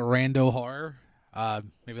into like a rando horror.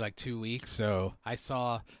 Maybe like 2 weeks. So I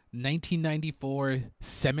saw 1994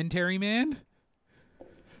 Cemetery Man,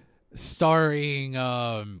 starring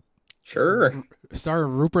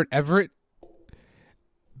Rupert Everett.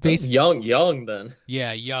 Young then.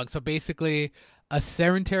 Yeah, young. So basically, a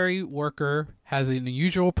cemetery worker has an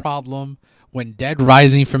unusual problem when dead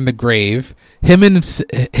rising from the grave. Him and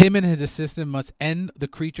his assistant must end the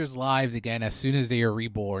creature's lives again as soon as they are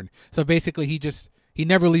reborn. So basically, he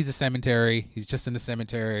never leaves the cemetery. He's just in the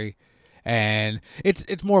cemetery, and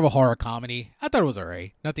it's more of a horror comedy. I thought it was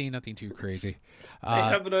alright. Nothing too crazy.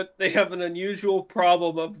 They have an unusual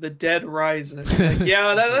problem of the dead rising. Like,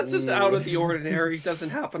 yeah, that's just out of the ordinary.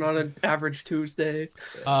 Doesn't happen on an average Tuesday.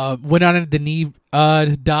 Went on a Denis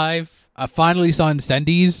dive. I finally saw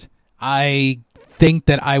Incendies. I think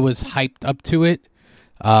that I was hyped up to it.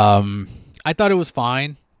 I thought it was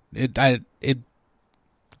fine. It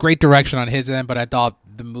great direction on his end, but I thought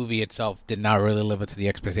the movie itself did not really live up to the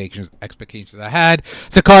expectations I had.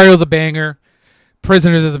 Sicario's a banger.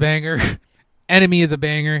 Prisoners is a banger. Enemy is a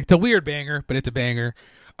banger. It's a weird banger, but it's a banger.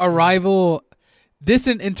 Arrival, this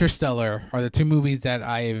and Interstellar are the two movies that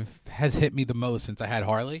has hit me the most since I had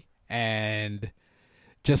Harley. And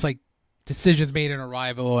just like decisions made in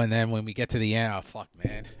Arrival, and then when we get to the end, oh fuck,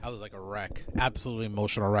 man, I was like a wreck, absolutely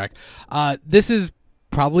emotional wreck. This is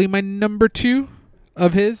probably my number 2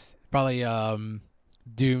 of his, probably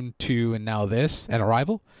Dune 2, and now this and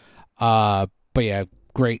Arrival. But yeah,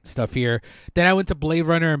 great stuff here. Then I went to Blade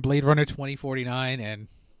Runner and Blade Runner 2049, and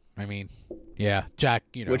I mean, yeah, Jack,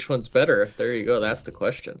 you know, Which one's better? There you go. That's the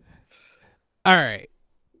question. All right,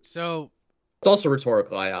 so. It's also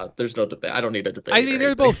rhetorical. There's no debate. I don't need a debate. I mean,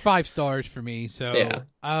 they're both 5 stars for me. So yeah,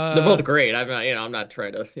 they're both great. I'm not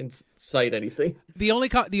trying to incite anything. The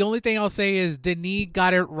only thing I'll say is Denis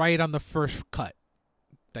got it right on the first cut.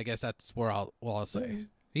 I guess that's where I'll say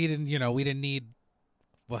he didn't. You know, we didn't need.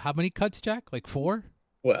 Well, how many cuts, Jack? Like 4.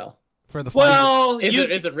 Well, for the final. Is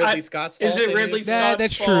it Ridley Scott's fault? Is it Ridley Scott's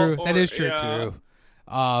That's fault? true. Or, that is true yeah. too.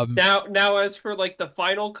 Now as for like the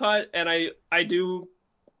final cut, and I do.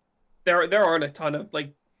 There aren't a ton of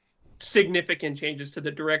like significant changes to the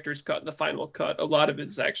director's cut and the final cut. A lot of it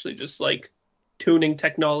is actually just like tuning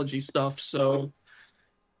technology stuff. So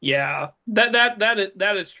yeah,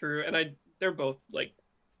 that is true. And they're both like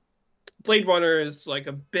Blade Runner is like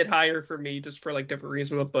a bit higher for me just for like different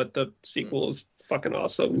reasons, but the sequel is fucking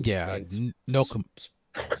awesome. Yeah,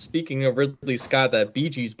 Speaking of Ridley Scott, that Bee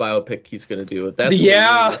Gees biopic he's gonna do, that's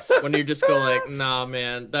when you just go like, nah,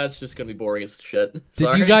 man, that's just gonna be boring as shit.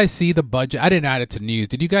 Did you guys see the budget? I didn't add it to news.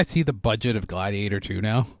 Did you guys see the budget of Gladiator 2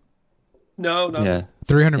 now? No. Yeah.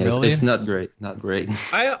 300 million? It's not great. Not great.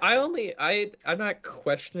 I'm not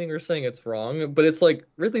questioning or saying it's wrong, but it's like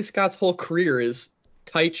Ridley Scott's whole career is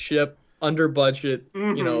tight ship, under budget,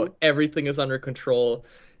 you know, everything is under control.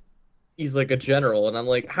 He's like a general, and I'm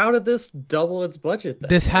like, how did this double its budget then?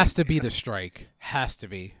 This has to be the strike. Has to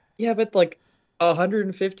be. Yeah, but like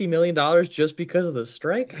 $150 million just because of the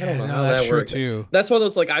strike? I don't know how that works. Too. That's one of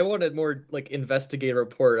those, like, I wanted more like investigative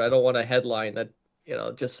report. I don't want a headline that, you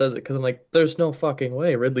know, just says it, because I'm like, there's no fucking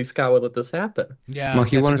way Ridley Scott would let this happen. Yeah,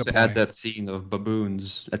 Mark, you wanted to add that scene of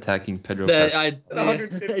baboons attacking Pedro Pascal. I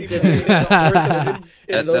 150 million.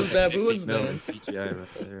 That's Those 50 baboons, million man. CGI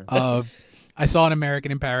right there. I saw An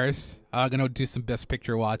American in Paris. I'm going to do some Best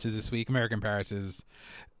Picture watches this week. American Paris is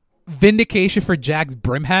vindication for Jack's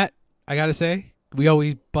brim hat, I got to say. We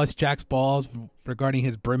always bust Jack's balls regarding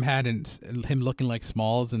his brim hat and him looking like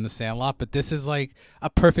Smalls in The Sandlot, but this is like a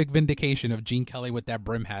perfect vindication of Gene Kelly with that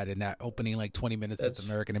brim hat in that opening like 20 minutes of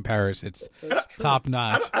American in Paris. It's top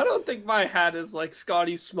notch. I don't think my hat is like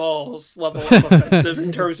Scotty Smalls level of offensive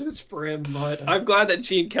in terms of its brim, but I'm glad that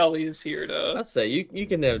Gene Kelly is here to. I'll say you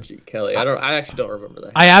can have Gene Kelly. I actually don't remember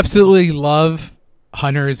that. I absolutely love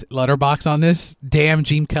Hunter's letterbox on this. Damn,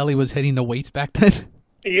 Gene Kelly was hitting the weights back then.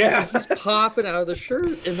 Yeah, he's popping out of the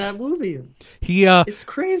shirt in that movie. It's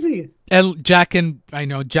crazy. And Jack, I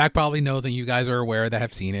know Jack probably knows, and you guys are aware that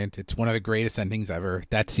have seen it. It's one of the greatest endings ever.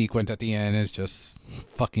 That sequence at the end is just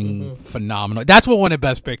fucking phenomenal. That's what won a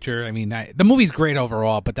Best Picture. I mean, the movie's great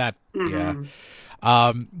overall, but that Then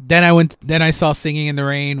I saw Singing in the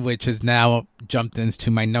Rain, which has now jumped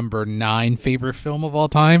into my number 9 favorite film of all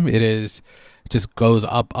time. It just goes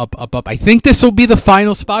up. I think this will be the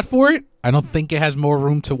final spot for it. I don't think it has more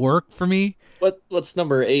room to work for me. What's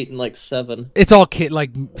number 8 and like 7? It's all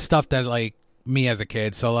like stuff that like me as a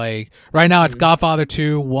kid. So like right now it's Godfather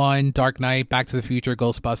 2, 1, Dark Knight, Back to the Future,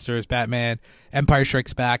 Ghostbusters, Batman, Empire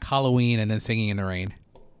Strikes Back, Halloween, and then Singing in the Rain.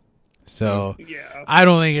 So yeah. I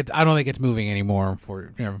don't think it's moving anymore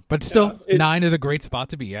but still 9 is a great spot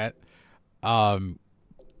to be at. You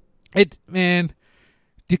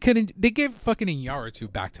couldn't. They gave fucking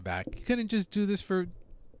Iñárritu back to back. You couldn't just do this for.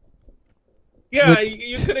 Yeah,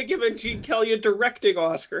 you could have given Gene Kelly a directing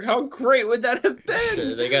Oscar. How great would that have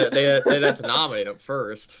been? They had to nominate him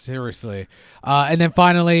first. Seriously, and then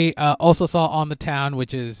finally, also saw On the Town,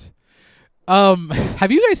 which is, have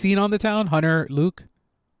you guys seen On the Town, Hunter, Luke?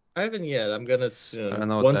 I haven't yet. I'm gonna soon.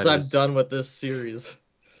 Once I'm done with this series.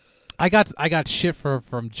 I got shit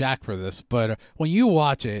from Jack for this, but when you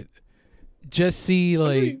watch it. Just see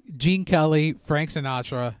like Gene Kelly, Frank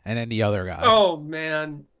Sinatra, and then the other guy. Oh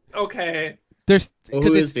man. Okay.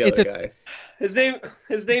 Who is the other guy? His name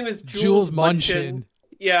is Jules Munchin.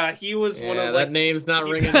 Yeah, he was one of that name's not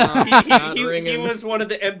ringing out. He was one of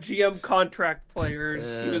the MGM contract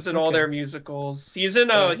players. He was in all their musicals. He's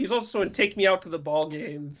also in Take Me Out to the Ball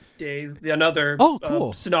Game, Dave, another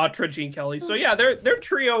cool. Sinatra, Gene Kelly. So yeah, their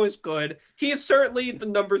trio is good. He is certainly the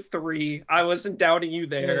number 3. I wasn't doubting you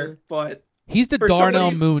there, but he's the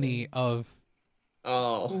Darnell Mooney of.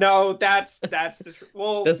 Oh no, that's just that's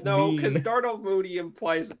no, because Darnell Mooney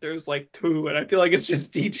implies that there's like 2, and I feel like it's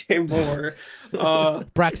just DJ Moore.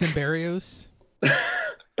 Braxton Berrios.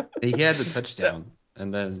 He had the touchdown,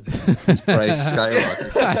 and then his price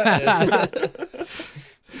skyrocketed.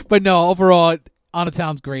 But no, overall, On a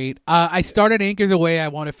Town's great. I started Anchors Away. I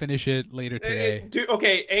want to finish it later today.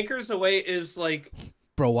 Okay, Anchors Away is like.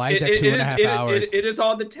 Bro, why is that 2.5 hours? It is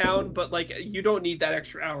On the Town, but like you don't need that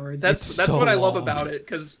extra hour. That's so what I love about it,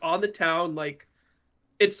 because On the Town, like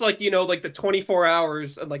it's like, like the 24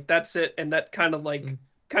 hours and like that's it, and that kind of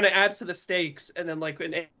adds to the stakes. And then like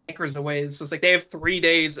in Anchors Away, it's just like they have 3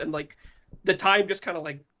 days, and like the time just kind of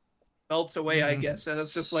like melts away, I guess, and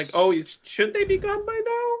it's just like, oh, should they be gone by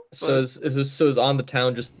now? But... So is On the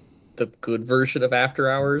Town just the good version of After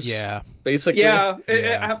Hours? Yeah, basically. Yeah.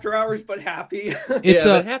 After Hours, but happy.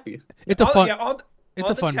 Happy. It's a fun. It's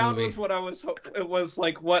a fun movie. It was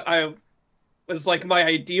like what I was like my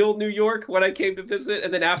ideal New York when I came to visit,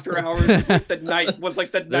 and then After Hours was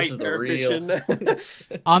like the nightmare vision.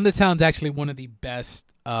 On the Town's actually one of the best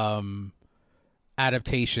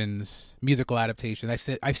adaptations, musical adaptations.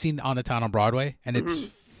 I've seen On the Town on Broadway, and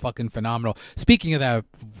it's fucking phenomenal. Speaking of that,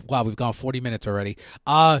 wow, we've gone 40 minutes already.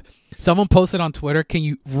 Someone posted on Twitter, can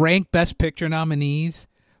you rank Best Picture nominees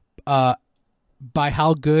by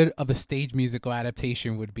how good of a stage musical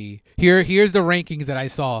adaptation would be? Here's the rankings that I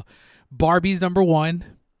saw. Barbie's number 1.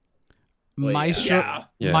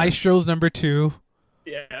 Maestro's number 2.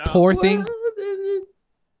 Yeah. Poor Thing.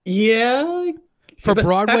 Yeah. For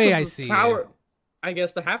Broadway, I see. I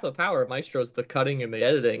guess the half of the power of Maestro is the cutting and the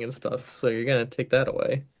editing and stuff, so you're gonna take that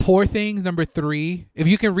away. Poor Things number 3. If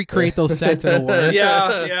you can recreate those sets, it'll work.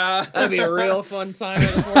 Yeah. That'd be a real fun time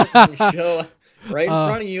at the Poor Things show. Right in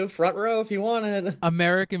front of you, front row if you wanted.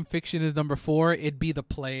 American Fiction is number 4. It'd be the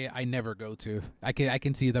play I never go to. I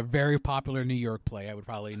can see the very popular New York play I would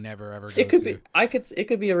probably never ever go to. It could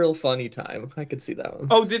be a real funny time. I could see that one.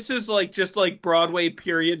 Oh, this is like just like Broadway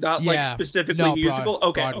period, not like specifically musical.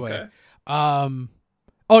 Broadway.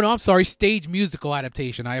 Oh no, I'm sorry. Stage musical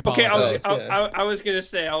adaptation. I apologize. Okay, I was gonna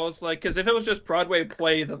say, I was like, because if it was just Broadway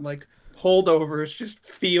play, then like Holdovers just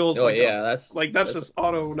feels. That's just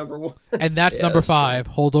auto number 1. And that's number 5.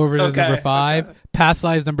 Holdovers is number 5. Okay. Past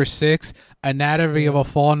Lives number 6. Anatomy of a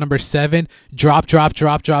Fall number 7. Drop.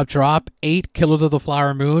 8. Killers of the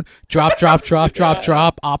Flower Moon. Drop.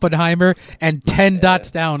 Oppenheimer. And 10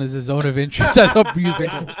 Dots Down is a Zone of Interest as a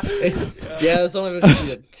musical. Zone of Interest would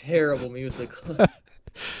be a terrible musical.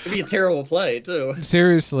 It'd be a terrible play too.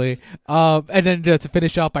 Seriously. And then to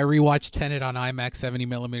finish up, I rewatched Tenet on IMAX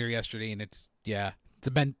 70mm yesterday, and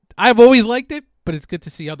I've always liked it, but it's good to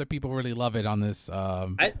see other people really love it on this.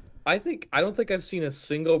 I don't think I've seen a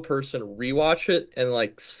single person rewatch it and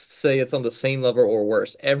like say it's on the same level or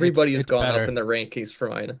worse. Everybody has gone up in the rankings for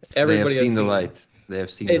mine. Everybody has seen the light. They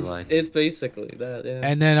have seen the light. It's basically that. Yeah.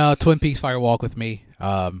 And then Twin Peaks: Fire Walk with Me.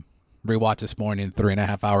 Rewatched this morning,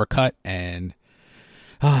 3.5 hour cut, and.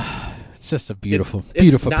 It's just a beautiful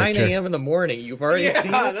it's 9 picture. 9 a.m. in the morning. You've already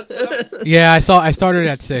seen it? Yeah, I started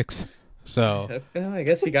at 6. So I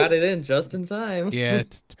guess you got it in just in time. Yeah,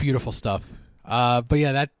 it's beautiful stuff. But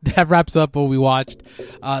yeah, that wraps up what we watched.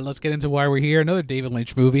 Let's get into why we're here. Another David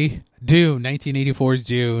Lynch movie, Dune, 1984's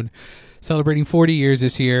Dune, celebrating 40 years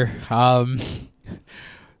this year.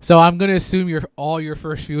 So I'm gonna assume your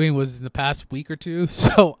first viewing was in the past week or two.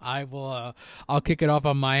 So I'll kick it off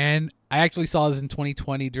on my end. I actually saw this in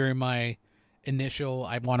 2020 during my initial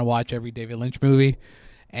I want to watch every David Lynch movie,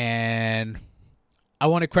 and I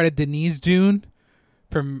want to credit Denise Dune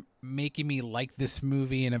for making me like this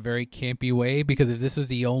movie in a very campy way, because if this was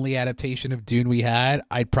the only adaptation of Dune we had,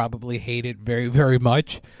 I'd probably hate it very, very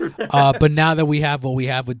much. But now that we have what we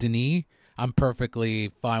have with Denis, I'm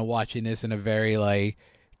perfectly fine watching this in a very like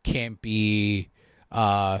campy,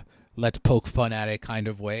 let's poke fun at it kind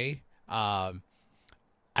of way.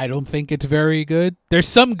 I don't think it's very good. There's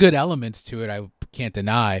some good elements to it, I can't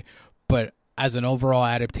deny, but as an overall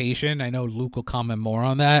adaptation, I know Luke will comment more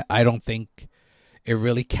on that. I don't think it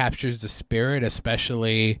really captures the spirit,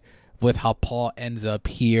 especially with how Paul ends up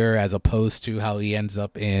here as opposed to how he ends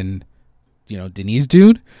up in, Denis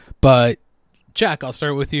Dune. But Jack, I'll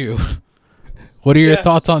start with you. What are your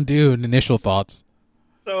thoughts on Dune? Initial thoughts?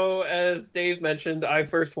 So, as Dave mentioned, I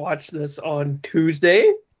first watched this on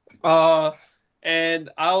Tuesday. And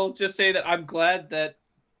I'll just say that I'm glad that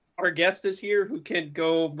our guest is here who can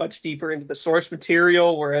go much deeper into the source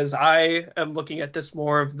material, whereas I am looking at this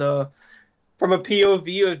more of the from a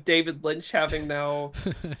POV of David Lynch, having now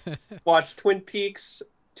watched Twin Peaks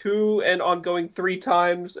 2 and ongoing 3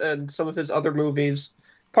 times, and some of his other movies.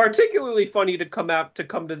 Particularly funny to come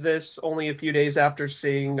to this only a few days after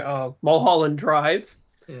seeing Mulholland Drive.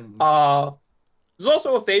 It was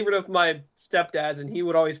also a favorite of my stepdad's, and he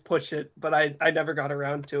would always push it, but I never got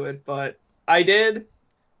around to it. But I did,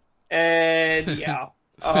 and yeah,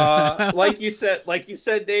 like you said,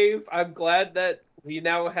 Dave, I'm glad that we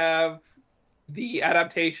now have the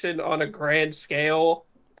adaptation on a grand scale,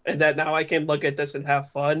 and that now I can look at this and have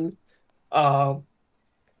fun.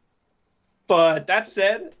 But that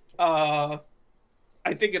said, I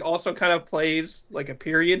think it also kind of plays like a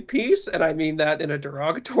period piece, and I mean that in a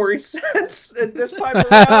derogatory sense at this time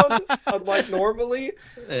around, unlike normally.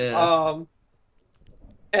 Yeah.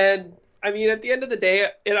 And I mean, at the end of the day,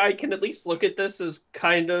 I can at least look at this as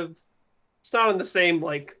kind of, it's not on the same,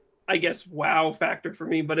 like, I guess, wow factor for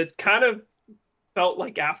me, but it kind of felt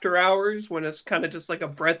like After Hours when it's kind of just like a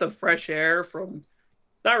breath of fresh air from,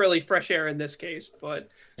 not really fresh air in this case, but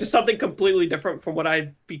just something completely different from what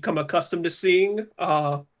I've become accustomed to seeing.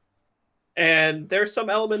 And there's some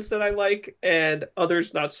elements that I like and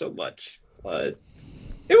others not so much. But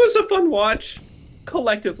it was a fun watch,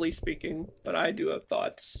 collectively speaking, but I do have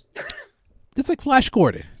thoughts. It's like Flash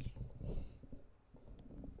Gordon.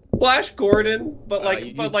 Flash Gordon, but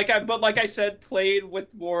You- like I said, played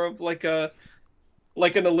with more of like an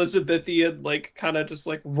Elizabethan, like kind of just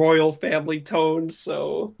like royal family tone.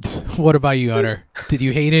 So What about you, Hunter? Did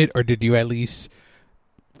you hate it, or did you at least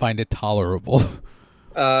find it tolerable?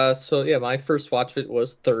 So yeah, my first watch of it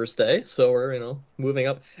was Thursday, so we're moving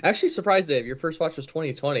up. Actually, surprised, Dave, your first watch was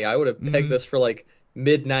 2020. I would have pegged this for like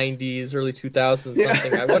mid 90s, early 2000s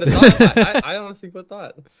something. I would have thought. I honestly would have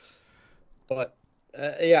thought. But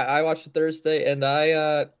yeah, I watched it Thursday, and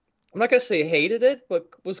I'm not gonna say hated it, but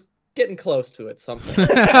was getting close to it. Something.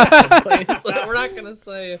 So we're not gonna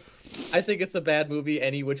say I think it's a bad movie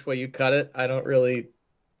any which way you cut it. I don't really.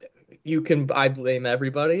 I blame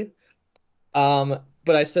everybody.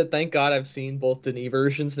 But I said, thank God I've seen both Denis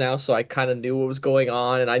versions now, so I kind of knew what was going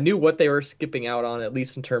on, and I knew what they were skipping out on, at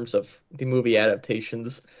least in terms of the movie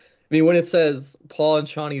adaptations. I mean, when it says Paul and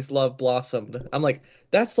Shawnee's love blossomed, I'm like,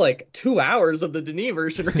 that's like 2 hours of the Denis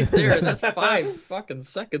version right there, and that's 5 fucking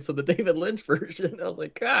seconds of the David Lynch version. I was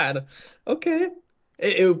like, God, okay.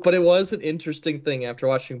 But it was an interesting thing after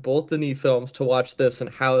watching both Denis films to watch this and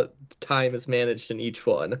how time is managed in each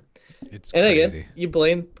one. It's And crazy. again, you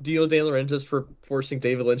blame Dino De Laurentiis for forcing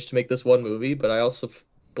David Lynch to make this one movie, but I also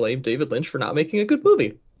blame David Lynch for not making a good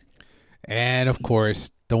movie. And of course,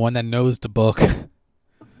 the one that knows the book,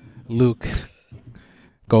 Luke.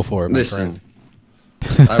 Go for it, my friend.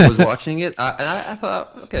 Listen, I was watching it, and I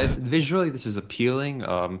thought, okay, visually this is appealing.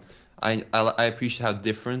 I appreciate how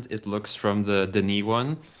different it looks from the Denis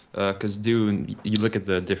one, because Dune, you look at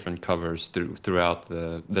the different covers throughout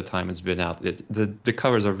the time it's been out. The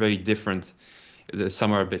covers are very different.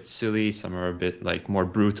 Some are a bit silly, some are a bit like more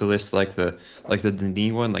brutalist, like the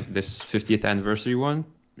Denis one, like this 50th anniversary one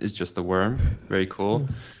is just a worm, very cool.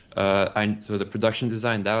 So the production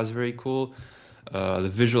design, that was very cool. The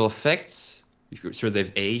visual effects, sure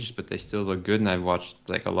they've aged, but they still look good. And I watched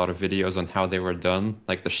like a lot of videos on how they were done.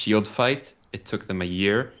 Like the shield fight, it took them a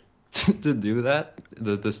year to do that.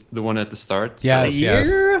 The one at the start. Yes, A yes.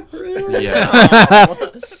 year? Really? Yeah.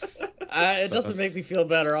 It doesn't make me feel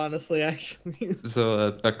better, honestly, actually.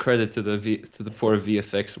 So a credit to the poor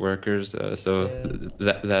VFX workers.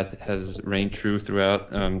 That has reigned true throughout.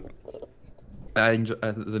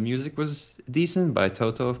 The music was decent by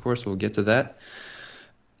Toto, of course. We'll get to that.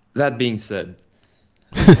 That being said,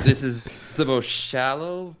 this is the most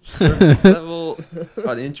shallow, surface level,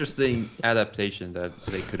 uninteresting adaptation that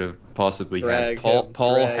they could have possibly had.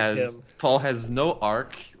 Paul has no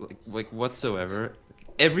arc, like whatsoever.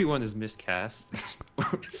 Everyone is miscast.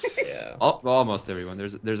 Yeah. Almost everyone.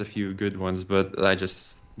 There's a few good ones, but I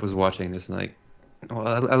just was watching this and like,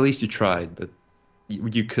 well, at least you tried, but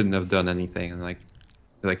you couldn't have done anything. And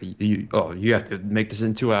you have to make this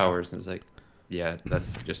in 2 hours, and it's like, yeah,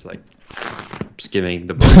 that's just like skimming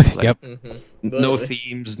the book. Like, Yep. No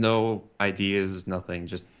themes, no ideas, nothing.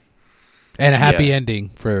 Just And a happy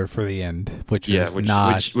ending for the end, which is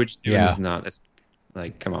not. which Dune is not. It's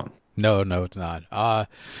like, come on. No, it's not.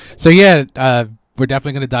 So yeah, we're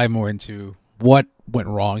definitely going to dive more into what went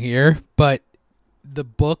wrong here. But the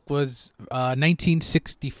book was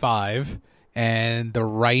 1965, and the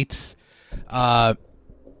rights.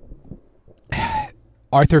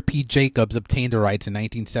 Arthur P. Jacobs obtained the rights in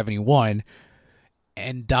 1971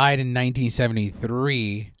 and died in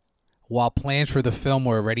 1973, while plans for the film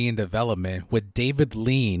were already in development, with David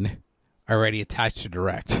Lean already attached to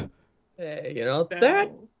direct. Hey, you know, Now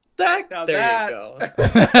there that- you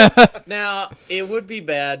go. Now, it would be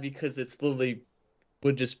bad because it's literally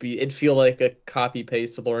would just be, it'd feel like a copy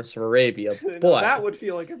paste of Lawrence of Arabia. But that would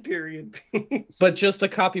feel like a period piece. But just a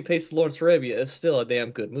copy paste of Lawrence of Arabia is still a damn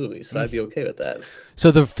good movie, so I'd be okay with that. So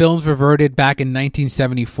the films reverted back in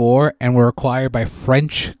 1974 and were acquired by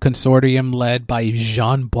French consortium led by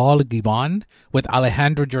Jean-Paul Guibon, with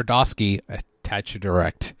Alejandro Jodorowsky attached to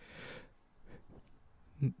direct.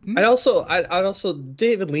 I'd also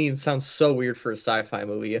David Lean sounds so weird for a sci-fi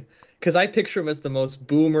movie because I picture him as the most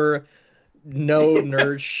boomer, no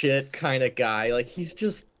nerd shit kind of guy. Like he's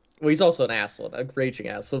also an asshole, a raging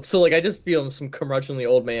asshole. So like I just feel him some curmudgeonly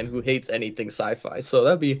old man who hates anything sci-fi. So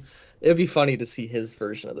it'd be funny to see his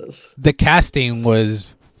version of this. The casting would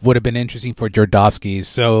have been interesting for Jodorowsky.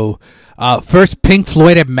 So first, Pink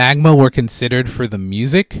Floyd and Magma were considered for the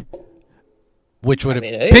music, which would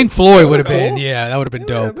have Pink Floyd would have been cool. that would have been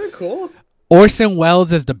dope. That'd be cool. Orson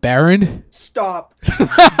Welles as the Baron. Stop.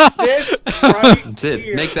 This right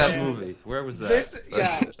here, Make that man. movie. Where was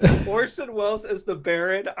that? Orson Welles as the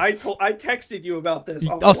Baron. I texted you about this.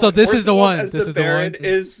 Oh, so this is the one. As This the is the Baron one.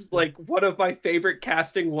 is like one of my favorite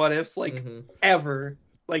casting what ifs ever.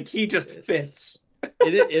 Like he just fits.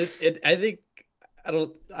 I think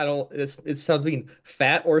it sounds mean.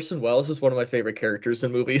 Fat Orson Welles is one of my favorite characters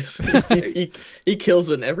in movies. he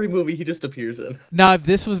kills in every movie he just appears in. Now, if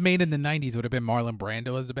this was made in the 90s, would have been Marlon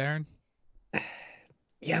Brando as the Baron?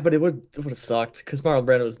 Yeah, but it would have sucked because Marlon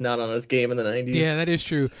Brando was not on his game in the 90s. Yeah, that is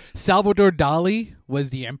true. Salvador Dali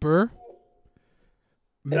was the Emperor.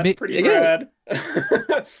 That's pretty rad.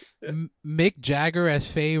 Mick Jagger as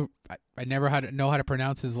Faye. I never know how to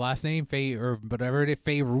pronounce his last name. Faye or whatever it is.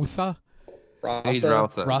 Faye Rutha.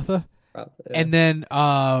 Rotha. Yeah. And then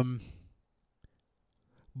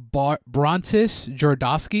Brontis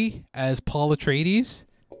Jodorowsky as Paul Atreides.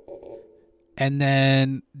 And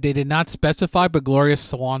then they did not specify, but Gloria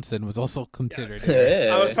Swanson was also considered.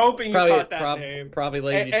 Yes. I was hoping you caught that name. Probably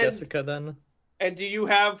Lady Jessica then. And do you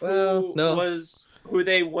have who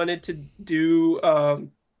they wanted to do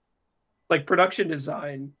like production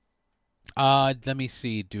design? Let me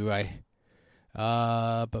see. Do I?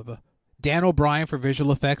 Dan O'Brien for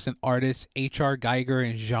visual effects and artists. H.R. Geiger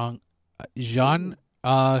and Jean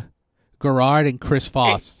Gerard and Chris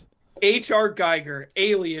Foss. H.R. Geiger,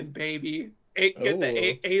 Alien baby. Get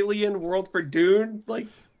the Alien world for Dune. Like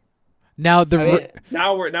now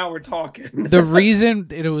now we're talking. The reason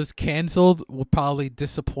it was canceled will probably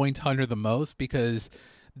disappoint Hunter the most because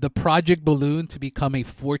the project ballooned to become a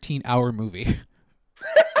 14-hour movie.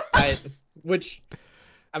 That's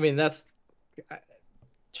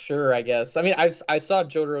sure, I guess. I mean, I saw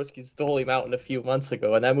Jodorowsky's The Holy Mountain a few months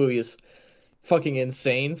ago, and that movie is fucking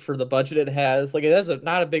insane for the budget it has. Like, it has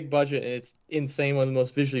not a big budget, and it's insane, one of the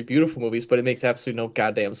most visually beautiful movies, but it makes absolutely no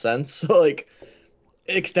goddamn sense. So, like,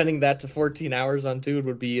 extending that to 14 hours on Dune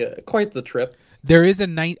would be quite the trip. There is a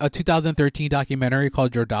 2013 documentary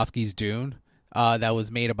called Jodorowsky's Dune that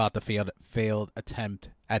was made about the failed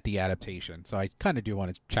attempt at the adaptation. So I kind of do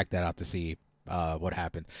want to check that out to see what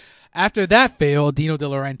happened. After that failed, Dino De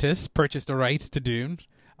Laurentiis purchased the rights to Dune.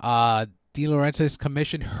 De Laurentiis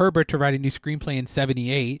commissioned Herbert to write a new screenplay in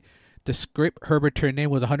 1978. The script Herbert turned in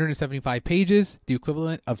was 175 pages, the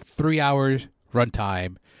equivalent of 3 hours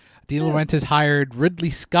runtime. De Laurentiis hired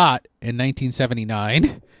Ridley Scott in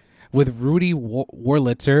 1979, with Rudy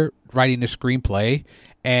Wurlitzer writing the screenplay,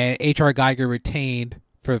 and H.R. Geiger retained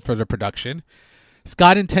for the production.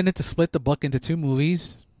 Scott intended to split the book into 2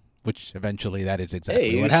 movies, which eventually that is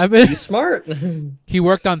exactly what happened. He's smart. He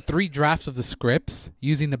worked on 3 drafts of the scripts,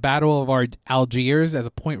 using the Battle of Algiers as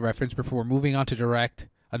a point reference before moving on to direct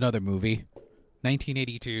another movie,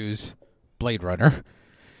 1982's Blade Runner.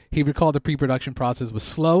 He recalled the pre-production process was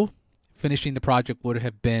slow. Finishing the project would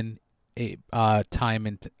have been time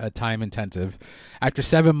intensive. After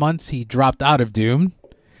 7 months, he dropped out of Dune,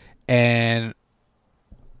 and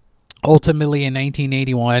ultimately in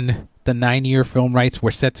 1981, the 9-year film rights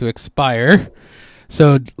were set to expire.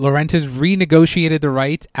 So Laurentiis renegotiated the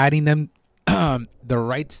rights, adding them the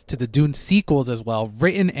rights to the Dune sequels as well,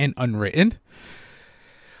 written and unwritten.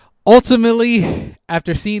 Ultimately,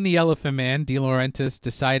 after seeing The Elephant Man, De Laurentiis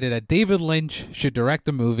decided that David Lynch should direct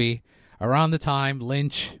the movie. Around the time,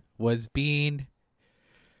 Lynch was being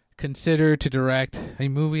considered to direct a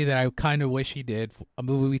movie that I kind of wish he did, a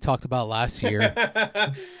movie we talked about last year,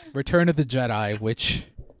 Return of the Jedi, which,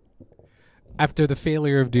 after the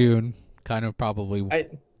failure of Dune, kind of probably.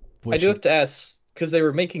 I do have to ask, because they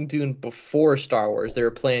were making Dune before Star Wars. They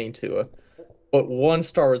were planning to. But once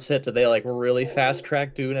Star Wars hit, did they like really fast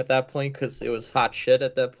track Dune at that point? Because it was hot shit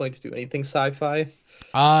at that point to do anything sci-fi.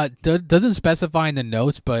 Doesn't specify in the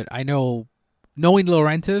notes, but I know, knowing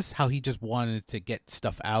Laurentis, how he just wanted to get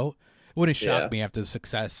stuff out, it wouldn't shock me after the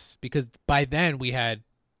success, because by then we had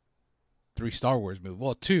 3 Star Wars movies.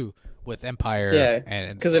 Well, 2 with Empire. Yeah,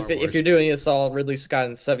 and because if you're doing this all Ridley Scott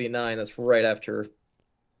in '79, that's right after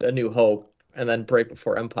A New Hope, and then right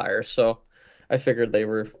before Empire. So I figured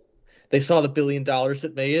they saw the $1 billion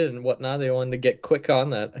it made and whatnot. They wanted to get quick on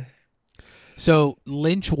that. So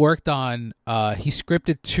Lynch worked on, he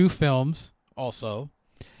scripted 2 films also,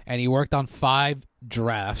 and he worked on 5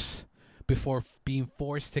 drafts before being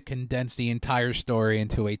forced to condense the entire story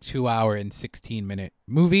into a 2-hour and 16-minute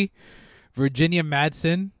movie. Virginia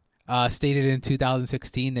Madsen stated in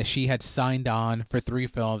 2016 that she had signed on for 3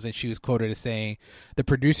 films, and she was quoted as saying, "The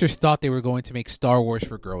producers thought they were going to make Star Wars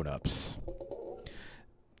for grown-ups."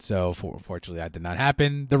 So, unfortunately, that did not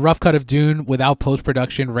happen. The rough cut of Dune, without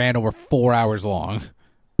post-production, ran over 4 hours long.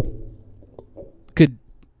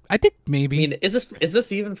 I think maybe. I mean, is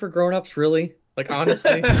this even for grown-ups, really? Like,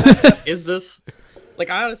 honestly? Is this? Like,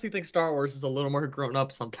 I honestly think Star Wars is a little more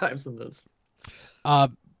grown-up sometimes than this.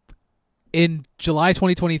 In July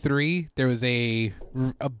 2023, there was a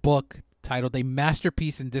book titled "A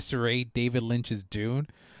Masterpiece in Disarray: David Lynch's Dune."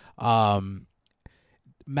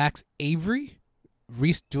 Max Avery,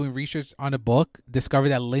 doing research on a book, discovered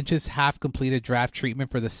that Lynch's half-completed draft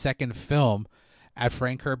treatment for the second film at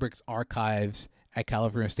Frank Herbert's archives at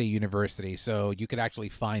California State University. So you could actually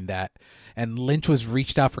find that. And Lynch was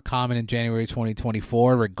reached out for comment in January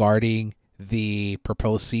 2024 regarding the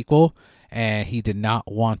proposed sequel, and he did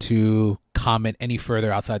not want to comment any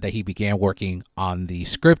further outside that he began working on the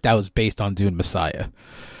script that was based on Dune Messiah.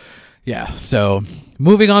 Yeah, so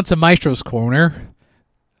moving on to Maestro's Corner.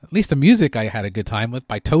 At least the music I had a good time with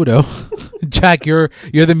by Toto. Jack, you're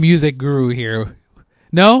the music guru here.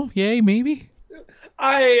 No? Yay, maybe?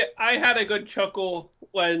 I had a good chuckle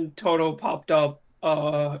when Toto popped up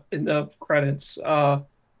in the credits. And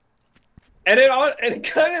it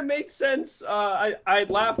kind of made sense. I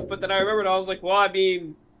laughed, but then I remembered, I was like, well, I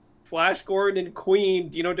mean, Flash Gordon and Queen,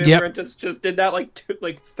 De Laurentiis just did that like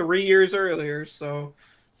 3 years earlier, so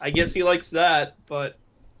I guess he likes that. But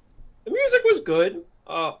the music was good.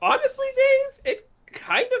 Honestly, Dave, it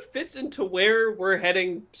kind of fits into where we're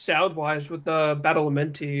heading sound-wise with the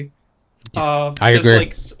Badalamenti. I agree.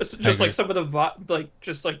 Like some of the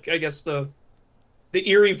I guess the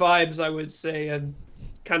eerie vibes, I would say, and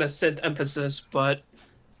kind of synth emphasis, but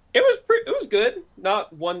it was good.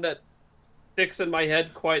 Not one that sticks in my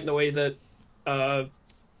head quite in the way that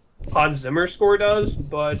Hans Zimmer's score does,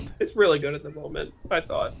 but it's really good at the moment, I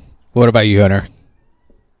thought. What about you, Hunter?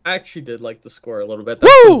 I actually did like the score a little bit.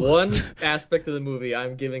 That's the one aspect of the movie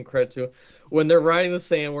I'm giving credit to. When they're riding the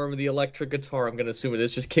sandworm with the electric guitar, I'm going to assume it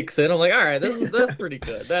just kicks in. I'm like, all right, that's pretty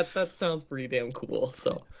good. That sounds pretty damn cool.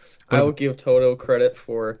 So I will give Toto credit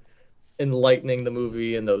for enlightening the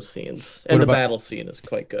movie in those scenes. And the battle scene is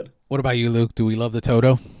quite good. What about you, Luke? Do we love the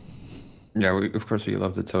Toto? Yeah, of course we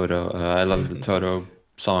love the Toto. I love the Toto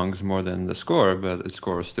songs more than the score, but the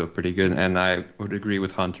score is still pretty good. And I would agree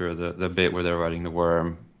with Hunter, the bit where they're riding the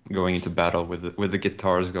worm, going into battle with the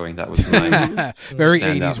guitars going. That was my very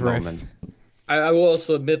 80s riff. Moment. I will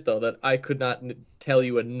also admit, though, that I could not tell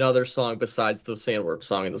you another song besides the Sandworm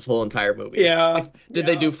song in this whole entire movie. Yeah. Did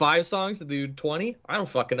they do 5 songs? Did they do 20? I don't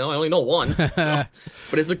fucking know. I only know 1. So.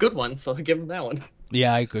 But it's a good one, so I give them that one.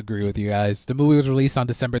 Yeah, I agree with you guys. The movie was released on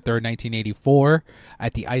December 3rd, 1984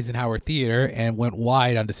 at the Eisenhower Theater and went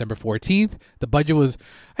wide on December 14th. The budget was,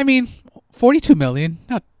 $42 million.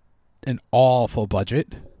 Not an awful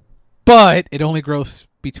budget. But it only grossed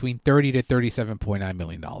between $30 to $37.9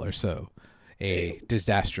 million. So a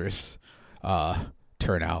disastrous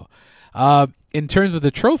turnout. In terms of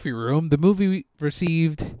the trophy room, the movie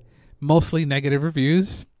received mostly negative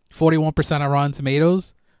reviews. 41% on Rotten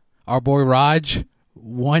Tomatoes. Our boy Raj,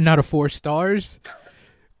 1 out of 4 stars.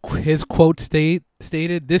 His quote stated,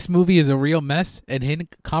 "This movie is a real mess, an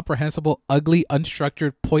incomprehensible, ugly,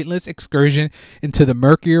 unstructured, pointless excursion into the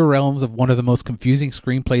murkier realms of one of the most confusing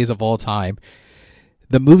screenplays of all time.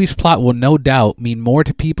 The movie's plot will no doubt mean more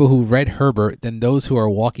to people who read Herbert than those who are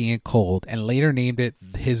walking in cold," and later named it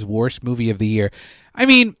his worst movie of the year.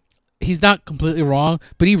 He's not completely wrong,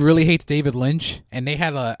 but he really hates David Lynch. And they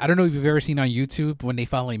had I don't know if you've ever seen on YouTube when they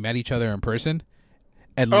finally met each other in person.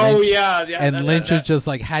 And Lynch, Lynch just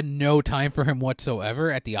had no time for him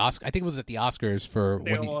whatsoever at the Oscar. I think it was at the Oscars for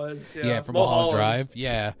from Mulholland Drive.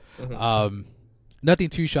 Yeah. Mm-hmm. Nothing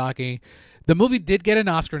too shocking. The movie did get an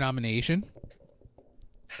Oscar nomination.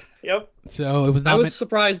 Yep. So it was I was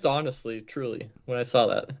surprised, honestly, truly, when I saw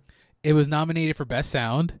that. It was nominated for Best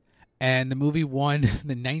Sound, and the movie won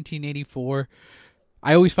the 1984.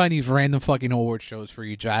 I always find these random fucking award shows for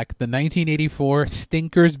you, Jack. The 1984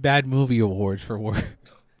 Stinkers Bad Movie Awards for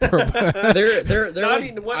they're not like,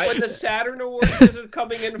 even when the Saturn Awards is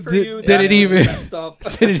coming in for you. Did it even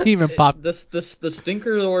Didn't even pop? the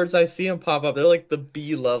Stinker Awards, I see them pop up. They're like the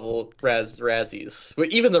B level Razzies. Well,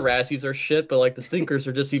 even the Razzies are shit, but like the Stinkers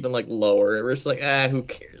are just even like lower. We're just like, who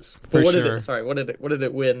cares? For what sure. did it? Sorry, what did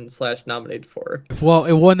it win / nominate for? Well,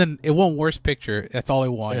 it won Worst Picture. That's all it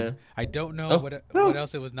won. Yeah. I don't know what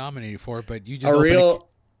else it was nominated for, but you just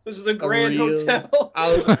This is the Grand Hotel.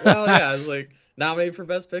 I was like. Nominated for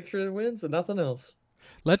Best Picture and wins and nothing else.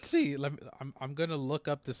 Let's see. I'm gonna look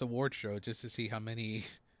up this award show just to see how many.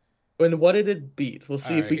 What did it beat? We'll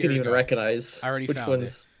see if we can even recognize. I already which found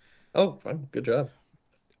ones. it. Oh, good job.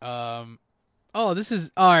 Oh, this is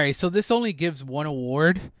all right. So this only gives one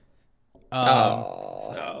award.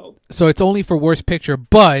 No. So it's only for Worst Picture,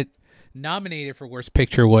 but nominated for Worst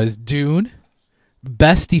Picture was Dune,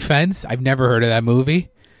 Best Defense. I've never heard of that movie.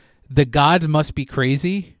 The Gods Must Be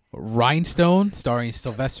Crazy. Rhinestone, starring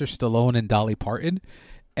Sylvester Stallone and Dolly Parton,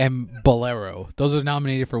 and Bolero. Those are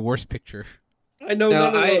nominated for Worst Picture. I know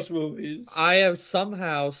none of those movies. I have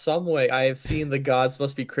somehow, some way, I have seen The Gods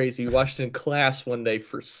Must Be Crazy. We watched it in class one day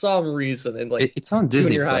for some reason, and like it's on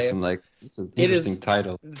Disney Plus. high. I'm like, it's an interesting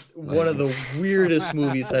title. One of the weirdest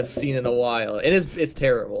movies I've seen in a while. It's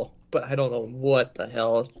terrible, but I don't know what the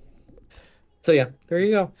hell. So yeah, there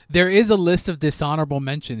you go. There is a list of dishonorable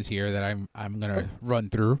mentions here that I'm gonna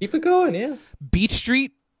run through. Keep it going, yeah. Beach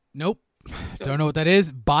Street, nope. Don't know what that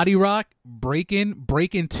is. Body Rock, Breakin'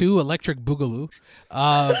 2, Electric Boogaloo.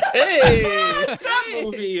 Hey, that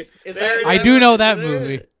movie. I do know that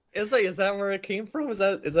movie. It's like, is that where it came from? Is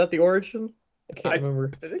that the origin? I can't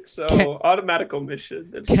remember. I think so. Automatic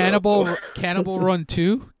omission. Cannonball Run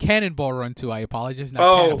 2, Cannonball Run 2. I apologize.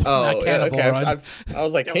 Not Cannonball Run. I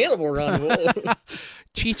was like Cannonball Run.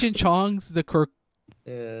 Cheech and Chong's The course.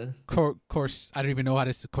 I don't even know how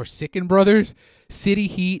to say Corsican Brothers, City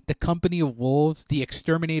Heat, The Company of Wolves, The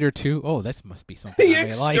Exterminator 2. Oh, that must be something The I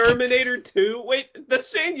may like. Exterminator 2? Wait, the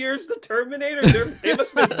same year as The Terminator? They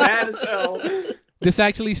must have been bad as hell. This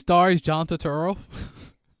actually stars John Turturro.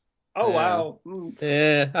 Oh, wow.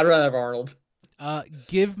 Yeah, I'd rather have Arnold.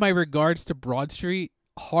 Give My Regards to Broad Street,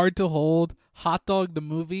 Hard to Hold, Hot Dog the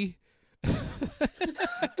Movie.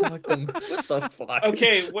 What the fuck?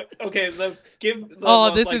 Okay,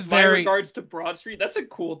 this is My very Regards to Broad Street. That's a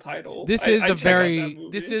cool title. This is a very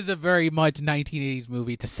much 1980s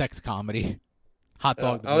movie. It's a sex comedy. Hot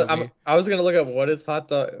Dog the Movie. I was gonna look up what is Hot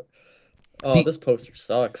Dog. Oh, this poster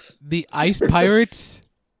sucks. The Ice Pirates.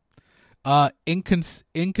 What is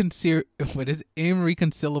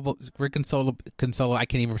irreconcilable? I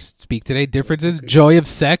can't even speak today. Differences. Joy of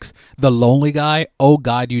Sex. The Lonely Guy. Oh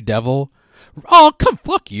God, You Devil. Oh,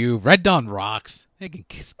 fuck you. Red Dawn rocks. They can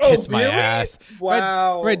kiss my ass.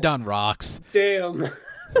 Wow. Red Dawn rocks. Damn.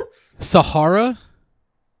 Sahara.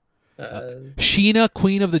 Sheena,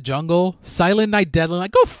 Queen of the Jungle. Silent Night, Deadly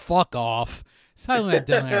Night. Go fuck off. Silent Night,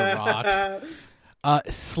 Deadly Night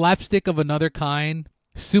rocks. Slapstick of Another Kind.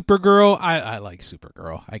 Supergirl, I like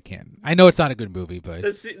Supergirl. I know it's not a good movie, but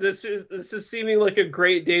this is seeming like a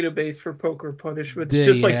great database for poker punishments.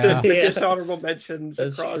 Just like the dishonorable mentions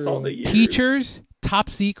across all the years. Teachers, Top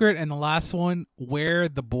Secret, and the last one, Where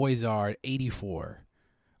the Boys Are, 84.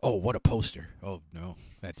 Oh, what a poster! Oh no,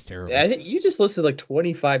 that's terrible. Yeah, I think you just listed like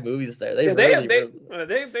 25 movies there. They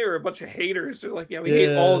were a bunch of haters. They're like, we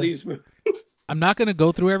hate all these movies. I'm not going to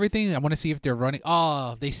go through everything. I want to see if they're running.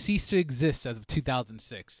 Oh, they ceased to exist as of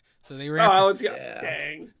 2006. So they ran.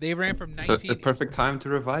 Dang. They ran from the perfect time to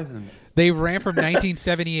revive them. They ran from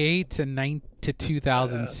 1978 to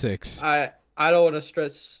 2006. I don't want to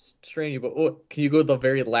strain you, but can you go to the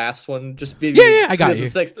very last one? Just maybe. Yeah, I got you.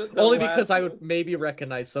 Only because I would maybe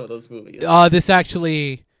recognize some of those movies. This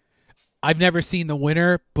actually, I've never seen the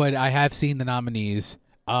winner, but I have seen the nominees.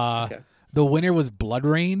 The winner was Blood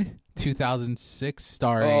Rain. 2006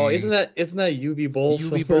 starring. Oh, isn't that UV Bowl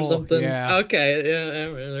or something? Yeah. Okay,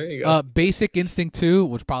 yeah, there you go. Basic Instinct 2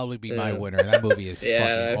 would probably be my winner. That movie is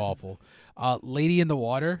fucking awful. Lady in the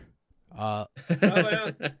Water.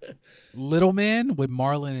 Little Man with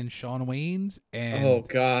Marlon and Shawn Wayans and oh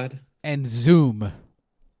god. And Zoom.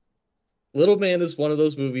 Little Man is one of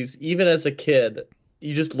those movies, even as a kid,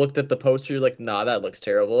 you just looked at the poster, you're like, nah, that looks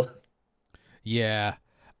terrible. Yeah.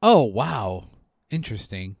 Oh, wow.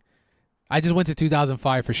 Interesting. I just went to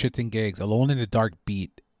 2005 for shits and gigs. Alone in the Dark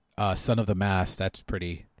beat Son of the Mask. That's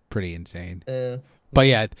pretty insane. Eh. But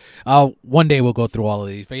yeah, one day we'll go through all of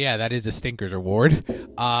these. But yeah, that is the Stinkers Award.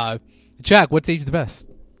 Jack, what's age the best?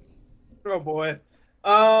 Oh boy.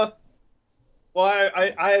 Well,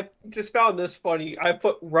 I just found this funny. I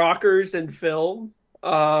put rockers in film.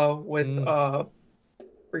 With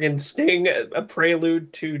friggin' Sting, a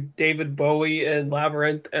prelude to David Bowie and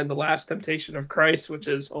Labyrinth and The Last Temptation of Christ, which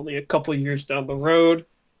is only a couple years down the road.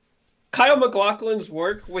 Kyle MacLachlan's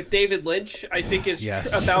work with David Lynch, I think, is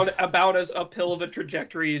about as uphill of a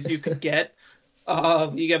trajectory as you could get.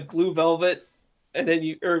 You get Blue Velvet, and then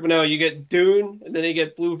you get Dune, and then you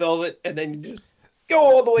get Blue Velvet, and then you just go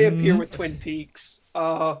all the way up here with Twin Peaks.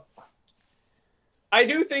 I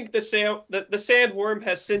do think the sandworm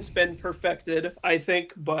has since been perfected, I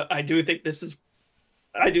think, but I do think this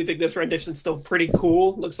rendition's still pretty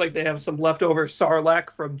cool. Looks like they have some leftover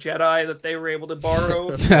Sarlacc from Jedi that they were able to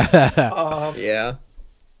borrow. Yeah.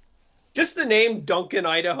 Just the name Duncan,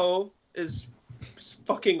 Idaho is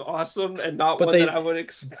fucking awesome and not that I would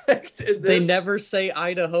expect in this. They never say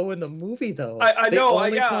Idaho in the movie, though. I they know,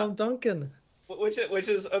 only call him Duncan. Which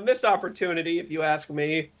is a missed opportunity, if you ask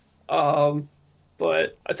me.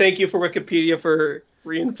 But thank you for Wikipedia for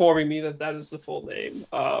reinforming me that is the full name.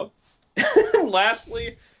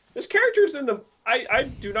 Lastly, this character's in the. I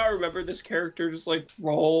do not remember this character's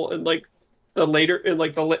role in the later in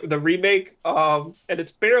the remake. And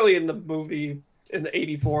it's barely in the movie in the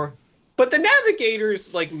 '84. But the Navigator's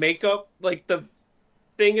makeup, the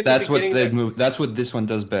thing at the beginning. That's what this one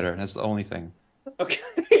does better. That's the only thing. Okay.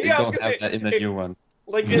 You don't have that in the new one.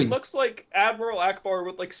 It looks like Admiral Akbar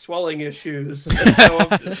with swelling issues. And so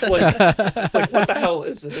I'm just what the hell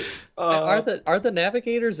is it? Are the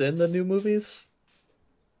Navigators in the new movies?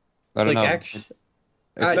 I don't know. I've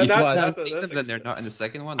seen them, then they're not in the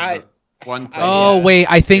second one. Wait,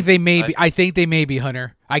 I think they may be. I think they may be,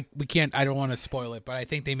 Hunter. I don't want to spoil it, but I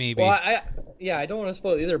think they may be. Well, I don't want to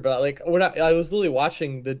spoil it either. But when I was literally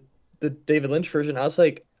watching the David Lynch version, I was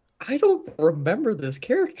like, I don't remember this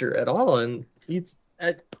character at all, and he's.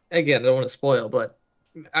 Again, I don't want to spoil, but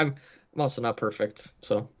I'm also not perfect.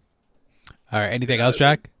 So, all right. Anything else,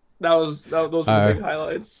 Jack? Those were the big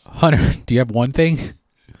highlights. Hunter, do you have one thing?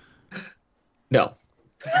 No,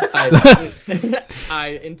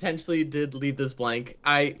 I intentionally did leave this blank.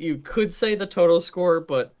 You could say the total score,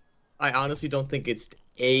 but I honestly don't think it's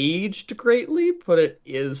aged greatly. But it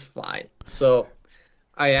is fine. So,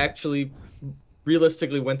 I actually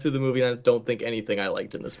realistically went through the movie, and I don't think anything I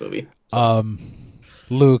liked in this movie. So.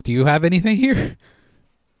 Luke, do you have anything here?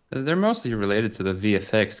 They're mostly related to the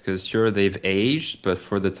VFX because sure they've aged, but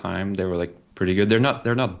for the time they were pretty good. They're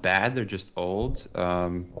not bad. They're just old.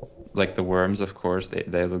 Like the worms, of course,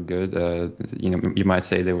 they look good. You might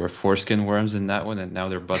say they were foreskin worms in that one, and now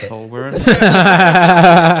they're butthole worms.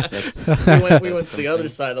 we went to the other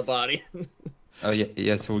side of the body. Oh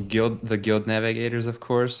yeah. So the Guild Navigators, of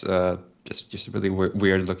course. Just really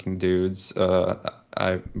weird looking dudes.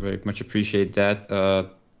 I very much appreciate that.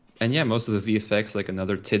 And yeah, most of the VFX,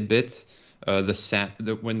 another tidbit, the sand,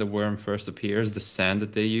 when the worm first appears, the sand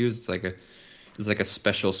that they use, it's like a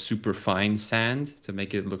special super fine sand to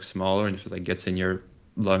make it look smaller, and if it gets in your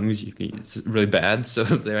lungs, it's really bad. So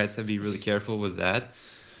they had to be really careful with that.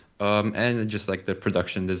 And just the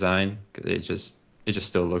production design, it just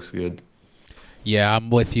still looks good. Yeah, I'm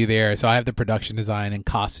with you there. So I have the production design and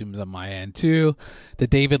costumes on my end too. The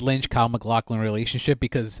David Lynch, Kyle MacLachlan relationship,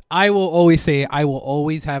 because I will always say I will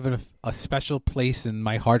always have a special place in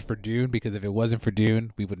my heart for Dune, because if it wasn't for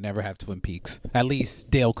Dune, we would never have Twin Peaks. At least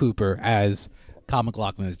Dale Cooper as Kyle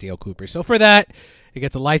MacLachlan as Dale Cooper. So for that, it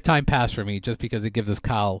gets a lifetime pass for me just because it gives us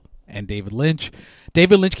Kyle and David Lynch.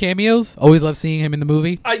 David Lynch cameos. Always love seeing him in the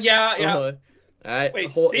movie. Yeah.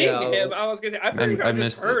 Seeing him? I was gonna say I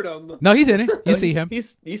just heard him. No, he's in it. You see him.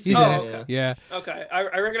 He's in it. Yeah. Okay,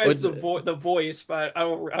 I recognize the voice, but I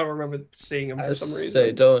don't remember seeing him for some reason.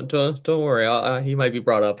 Say don't worry. He might be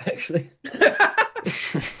brought up actually.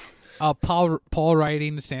 Paul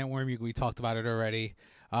writing the Sandworm. We talked about it already.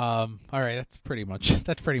 All right, that's pretty much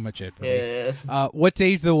it for me. What's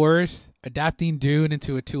age the worst? Adapting Dune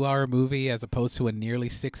into a 2-hour movie as opposed to a nearly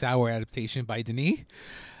 6-hour adaptation by Denis.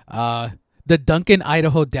 The Duncan,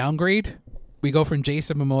 Idaho downgrade. We go from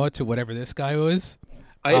Jason Momoa to whatever this guy was.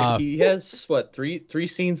 He has three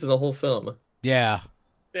scenes in the whole film. Yeah.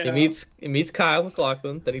 He meets Kyle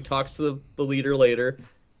MacLachlan, then he talks to the leader later,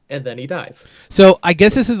 and then he dies. So I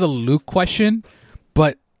guess this is a Luke question,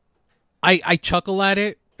 but I chuckle at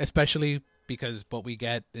it, especially because what we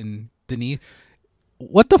get in Denis.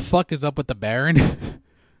 What the fuck is up with the Baron?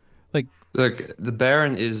 Look, the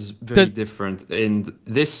Baron is very different. In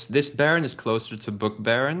this Baron is closer to Book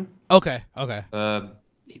Baron. Okay.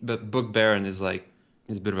 But Book Baron is like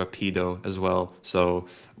he's a bit of a pedo as well. So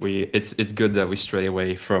it's good that we stray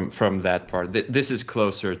away from that part. This is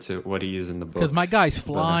closer to what he is in the book. Because my guy's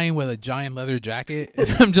flying with a giant leather jacket, and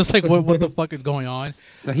I'm just like, what the fuck is going on?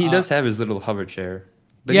 No, he does have his little hover chair.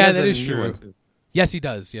 But yeah, that is true. Yes, he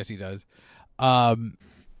does.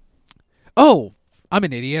 Oh, I'm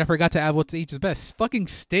an idiot. I forgot to add what's each is best. Fucking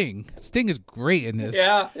Sting. Sting is great in this.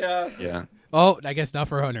 Yeah. Oh, I guess not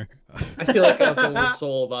for Hunter. I feel like I was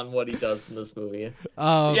oversold on what he does in this movie.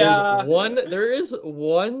 There is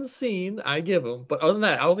one scene I give him, but other than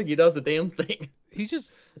that, I don't think he does a damn thing. He's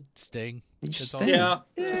just Sting. Just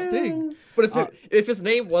Sting. But if his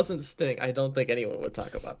name wasn't Sting, I don't think anyone would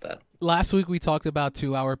talk about that. Last week we talked about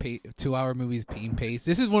 2-hour movies being paced.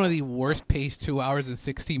 This is one of the worst paced 2 hours and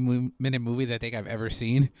 16-minute movies I think I've ever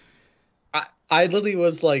seen. I literally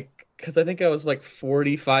was like, because I think I was like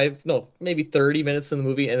maybe 30 minutes in the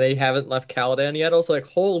movie, and they haven't left Caladan yet. I was like,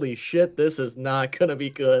 holy shit, this is not gonna be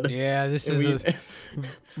good. Yeah, this is a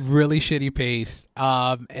really shitty pace.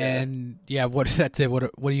 And yeah, that's it. What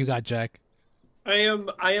do you got, Jack? I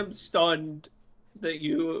am stunned that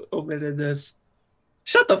you omitted this.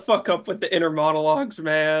 Shut the fuck up with the inner monologues,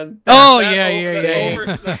 man. If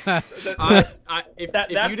you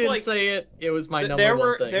didn't like, say it, it was my number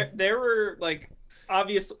one thing. There were like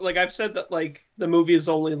obvious, like I've said that like the movie is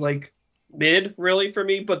only like mid really for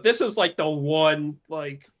me, but this is like the one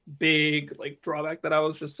like big like drawback that I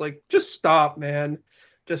was just like, just stop, man.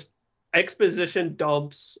 Just exposition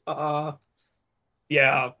dumps. And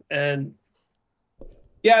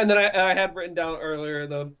then I had written down earlier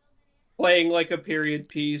the playing like a period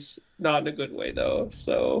piece, not in a good way though.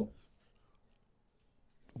 So,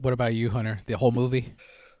 what about you, Hunter? The whole movie?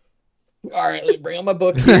 All right, let me bring out my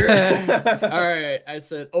book here. All right, I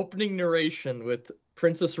said opening narration with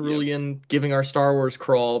Princess Aurelian giving our Star Wars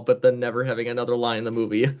crawl, but then never having another line in the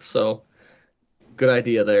movie. So, good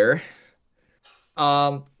idea there.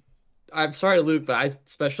 I'm sorry, Luke, but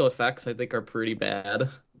special effects I think are pretty bad.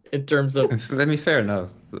 In terms of, I mean, fair enough.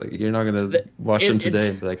 Like, you're not gonna watch them today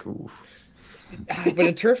and be like, oof. But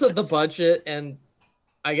in terms of the budget, and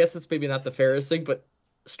I guess it's maybe not the fairest thing, but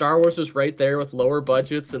Star Wars is right there with lower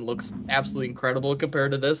budgets and looks absolutely incredible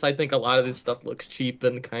compared to this. I think a lot of this stuff looks cheap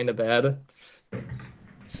and kind of bad.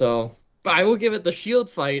 So, but I will give it the shield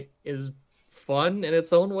fight is fun in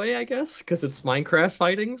its own way, I guess, because it's Minecraft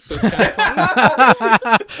fighting, so it's kind of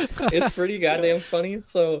funny. It's pretty goddamn funny.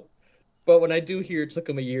 So. But when I do hear it took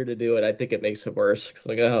them a year to do it, I think it makes it worse. It's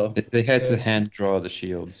like, they had to hand draw the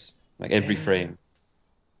shields, like every frame.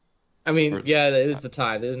 I mean, it is the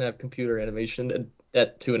time. They didn't have computer animation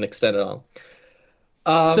to an extent at all.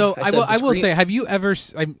 So I will say, have you ever?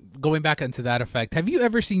 I'm going back into that effect. Have you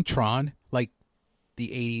ever seen Tron, like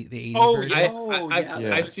the 80 version?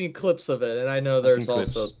 I've seen clips of it, and I know there's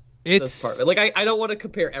also. It's part of it. Like I don't want to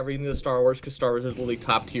compare everything to Star Wars because Star Wars is literally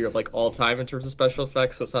top tier of like all time in terms of special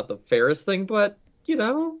effects, so it's not the fairest thing. But you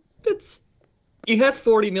had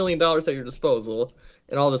 $40 million at your disposal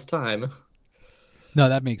in all this time. No,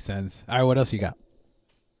 that makes sense. All right, what else you got?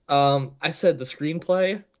 I said the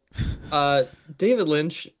screenplay. David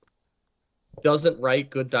Lynch doesn't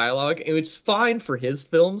write good dialogue, and it's fine for his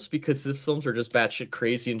films because his films are just batshit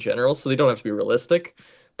crazy in general, so they don't have to be realistic.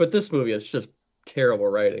 But this movie is just terrible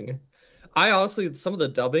writing. Some of the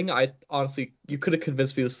dubbing, you could have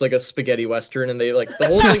convinced me this is like a spaghetti western, and they like the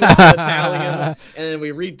whole thing was in Italian, and then we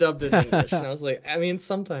redubbed it in English, and I was like, I mean,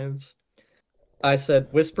 sometimes. I said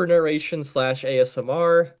whisper narration /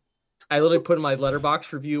 ASMR. I literally put in my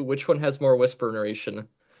Letterboxd review, which one has more whisper narration,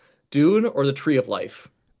 Dune or The Tree of Life?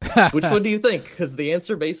 Which one do you think? Because the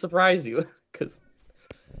answer may surprise you.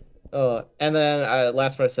 And then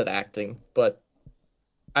last one I said acting, but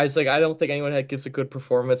I was like, I don't think anyone gives a good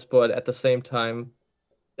performance, but at the same time,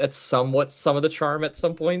 that's somewhat some of the charm at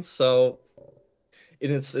some points. So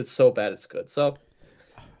it's so bad it's good. So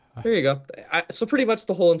there you go. So pretty much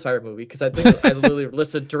the whole entire movie, because I think I literally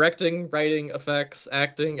listed directing, writing, effects,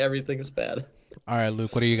 acting, everything is bad. All right,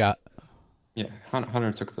 Luke, what do you got? Yeah,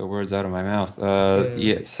 Hunter took the words out of my mouth.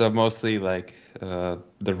 So mostly like the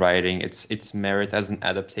writing, its merit as an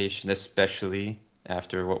adaptation, especially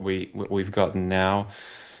after what we've gotten now.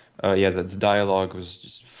 The dialogue was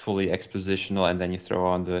just fully expositional, and then you throw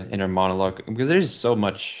on the inner monologue because there's so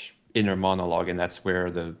much inner monologue, and that's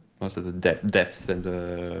where most of the depth and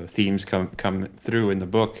the themes come through in the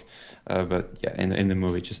book. But yeah, in the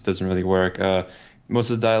movie, it just doesn't really work. most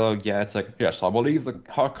of the dialogue, yeah, it's like, yes, I believe the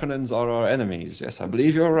Harkonnens are our enemies. Yes, I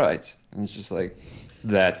believe you're right. And it's just like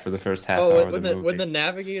that for the first half hour of the movie. When the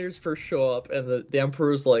navigators first show up and the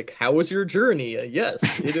Emperor's like, "How was your journey?"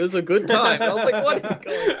 Yes, it was a good time. And I was like, what is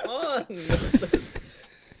going on?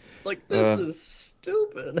 This is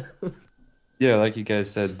stupid. Yeah, like you guys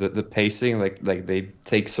said, the pacing, like they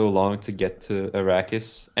take so long to get to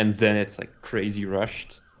Arrakis, and then it's like crazy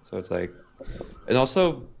rushed. So it's like, and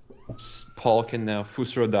also Paul can now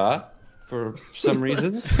Fusroda for some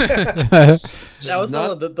reason. That was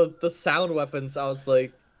not the sound weapons. I was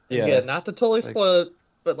like, yeah, again, not to totally spoil it,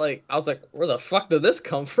 but like I was like, where the fuck did this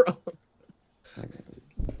come from?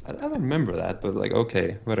 I don't remember that, but like,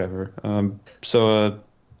 okay, whatever.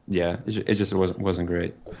 Yeah, it just wasn't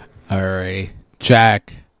great. Alrighty,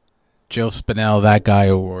 Jack, Joe Spinell, that guy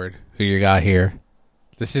award. Who you got here?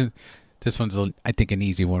 This one's I think an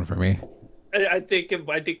easy one for me. I think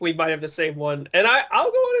we might have the same one, and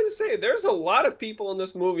I'll go on and say there's a lot of people in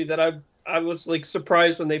this movie that I was like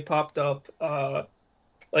surprised when they popped up,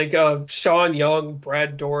 like Sean Young,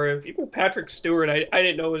 Brad Dourif, even Patrick Stewart. I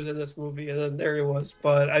didn't know was in this movie, and then there he was.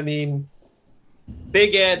 But I mean,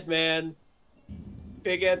 Big Ed, man,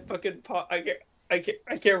 Big Ed, fucking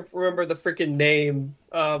I can't remember the freaking name.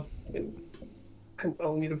 I'll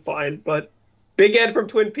need to find, but Big Ed from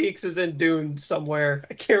Twin Peaks is in Dune somewhere.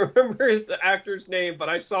 I can't remember the actor's name, but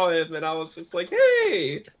I saw him and I was just like,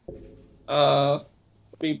 hey. Let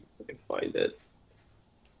me find it.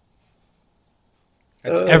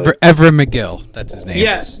 Everett McGill. That's his name.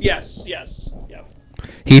 Yes. Yeah.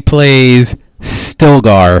 He plays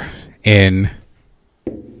Stilgar in.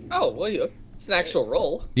 Oh, well, it's an actual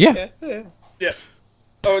role. Yeah. Yeah.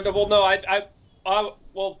 Oh no.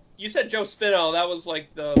 Well, you said Joe Spinell. That was like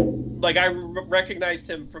I recognized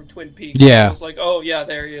him from Twin Peaks. Yeah. I was like, oh yeah,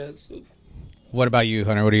 there he is. What about you,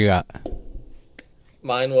 Hunter? What do you got?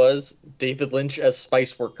 Mine was David Lynch as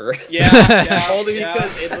Spice Worker. Yeah. Only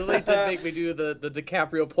because it really did make me do the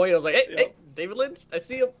DiCaprio point. I was like, hey, David Lynch, I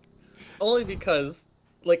see him. Only because,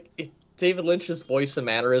 David Lynch's voice and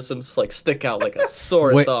mannerisms stick out like a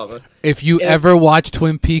sore thumb. If you ever watch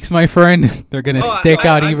Twin Peaks, my friend, they're gonna stick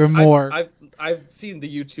out even more. I've seen the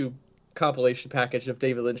YouTube compilation package of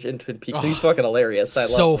David Lynch in Twin Peaks. He's fucking hilarious. I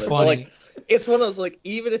so love him. funny. But, it's one of those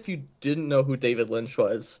even if you didn't know who David Lynch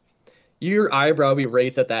was, your eyebrow would be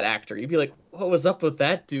raised at that actor. You'd be like, what was up with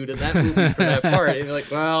that dude in that movie for that part? And you're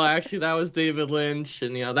like, well, actually, that was David Lynch,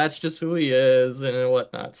 and that's just who he is and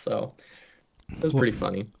whatnot. So it was pretty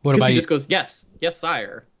funny. What about he you? Just goes, yes,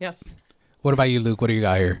 sire, yes. What about you, Luke? What do you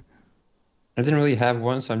got here? I didn't really have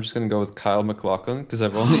one, so I'm just gonna go with Kyle MacLachlan because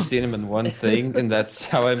I've only seen him in one thing, and that's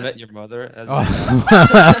How I Met Your Mother. As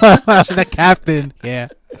the captain, yeah.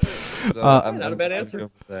 So not a bad answer.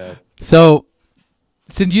 So,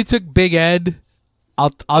 since you took Big Ed,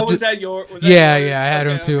 I'll was that your? I had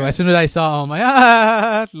him too. Okay. As soon as I saw him, I'm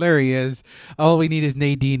like, there he is. All we need is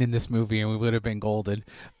Nadine in this movie, and we would have been golden.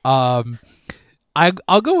 I'll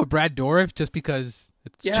go with Brad Dourif just because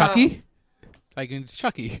it's Chucky. It's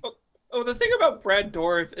Chucky. Oh, the thing about Brad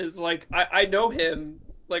Dourif is I know him,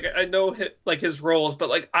 I know his roles,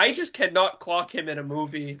 but I just cannot clock him in a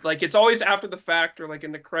movie. It's always after the fact or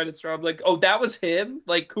in the credits where I'm like, oh, that was him.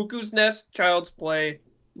 Cuckoo's Nest, Child's Play,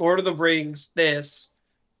 Lord of the Rings, this,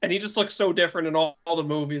 and he just looks so different in all the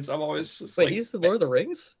movies. I'm always just he's the Lord of the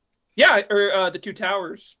Rings? Yeah, or the Two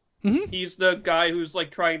Towers. Mm-hmm. He's the guy who's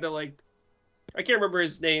trying to I can't remember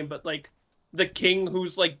his name, but the king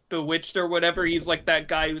who's bewitched or whatever. He's that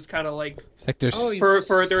guy who's kind of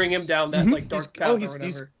furthering him down that dark path or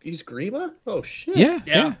whatever. He's Grima? Oh shit.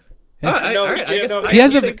 Yeah. He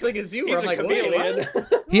has a chameleon.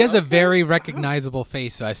 He has a very recognizable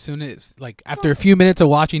face. So as soon as after a few minutes of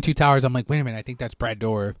watching Two Towers, I'm like, wait a minute, I think that's Brad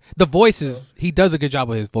Dourif. The voice is he does a good job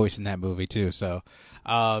with his voice in that movie too. So,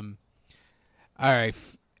 all right,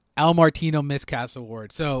 Al Martino Miscast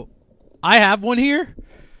Award. So I have one here.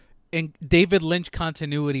 In David Lynch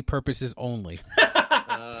continuity purposes only.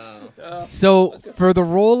 So, for the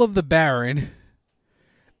role of the Baron,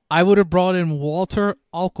 I would have brought in Walter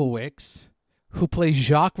Alkowicz, who plays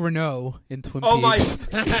Jacques Renault in Twin Peaks. Oh my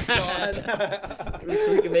god!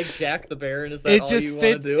 So we can make Jack the Baron. Is that all you want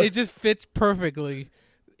to do? It just fits perfectly.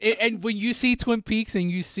 And when you see Twin Peaks and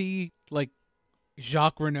you see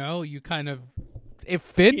Jacques Renault, you kind of it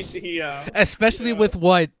fits, especially with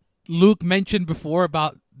what Luke mentioned before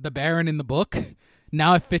about the Baron in the book.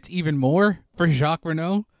 Now it fits even more for Jacques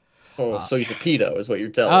Renault. Oh, so he's a pedo, is what you're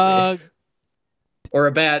telling me. Or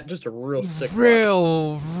just a real sick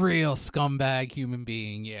real scumbag human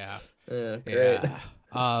being, yeah. Yeah, great.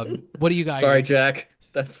 What do you got Sorry, here? Jack.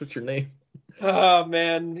 That's what your name. Oh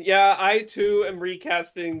man, yeah, I too am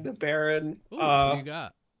recasting the Baron. Ooh, who do you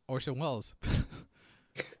got? Orson Welles.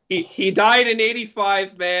 He died in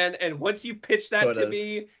 '85, man, and once you pitch that to Could've.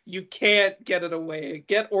 me, you can't get it away.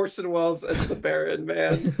 Get Orson Welles as the Baron,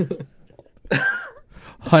 man.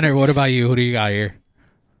 Hunter, what about you? Who do you got here?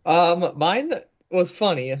 Mine was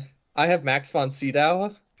funny. I have Max von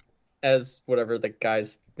Sydow as whatever the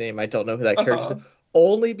guy's name. I don't know who that character is.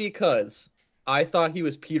 Only because I thought he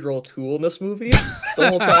was Peter O'Toole in this movie the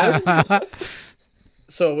whole time.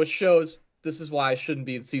 So, which shows this is why I shouldn't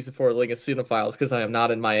be in season 4 of League of Cinephiles, because I am not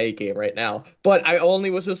in my A game right now. But I only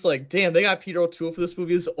was just like, damn, they got Peter O'Toole for this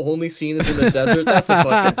movie. His only scene is in the desert. That's a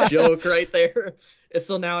fucking joke right there. And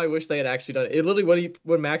so now I wish they had actually done it. It literally,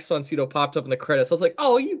 when Max von Sydow popped up in the credits, I was like,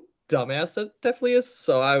 oh, you dumbass. That definitely is.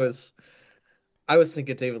 So I was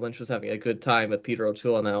thinking David Lynch was having a good time with Peter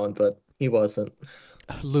O'Toole on that one, but he wasn't.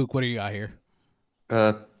 Luke, what do you got here?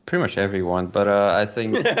 Pretty much everyone, but I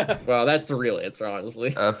think Well, that's the real answer,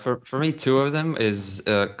 honestly. for me, two of them is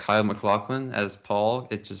Kyle MacLachlan as Paul.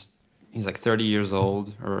 He's like 30 years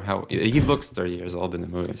old, or how he looks 30 years old in the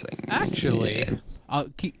movie. It's like, Actually, yeah.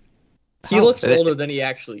 He looks older than he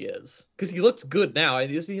actually is. Because he looks good now.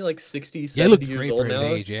 Isn't he like 60, 70 years great old for his now?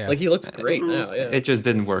 age, yeah. Like, he looks great now, yeah. It just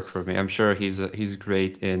didn't work for me. I'm sure he's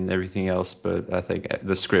great in everything else, but I think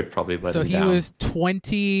the script probably let him down. So he was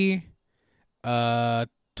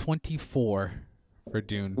 24 for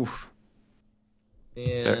Dune. Oof.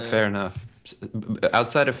 Yeah. Fair enough.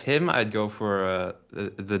 Outside of him, I'd go for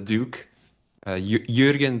the Duke,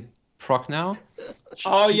 Jürgen Prochnow.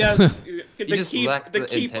 Oh yes, just lacked the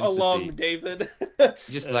keep intensity. along, David.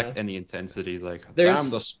 He just lacked any intensity. Like, There's- damn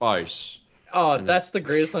the spice. Oh, And that's the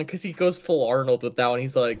greatest one, because he goes full Arnold with that one.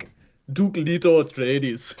 He's like, Duke Lito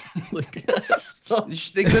Atreides. Like, so-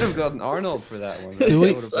 They could have gotten Arnold for that one. Do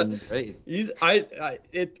we- That would have been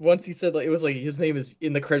great. once he said, like, it was like his name is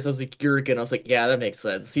in the credits, I was like, Jurgen. I was like, yeah, that makes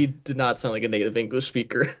sense. He did not sound like a native English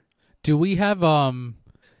speaker. Do we have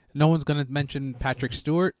no one's gonna mention Patrick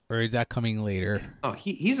Stewart, or is that coming later? Oh,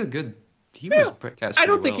 he's a good. He was cast. I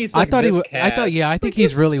don't pretty think well. he's I like thought he was. miscast. I think Like,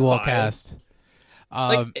 he's really well fine. cast.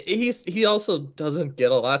 Like, he also doesn't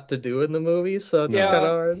get a lot to do in the movie, so it's Yeah. kind of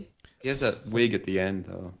hard. He has that wig at the end,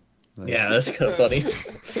 though. Like, Yeah, that's kind of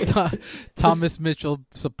funny. Thomas Mitchell,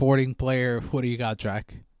 supporting player. What do you got,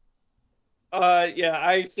 Jack? Yeah,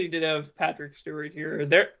 I actually did have Patrick Stewart here.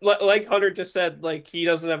 There, like Hunter just said, like he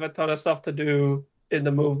doesn't have a ton of stuff to do in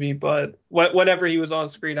the movie, but whenever he was on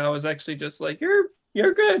screen, I was actually just like,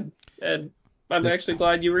 you're good, and I'm actually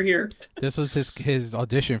glad you were here. This was his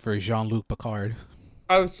audition for Jean-Luc Picard.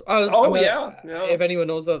 Oh, yeah. If anyone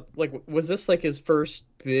knows that, like, was this like his first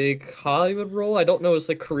big Hollywood role? I don't know his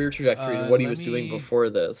like career trajectory and what he let was doing me- before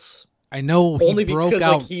this. I know he Only broke because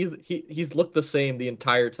out. like he's looked the same the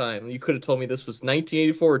entire time. You could have told me this was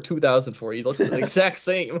 1984 or 2004. He looks the exact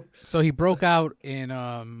same. So he broke out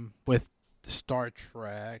in with Star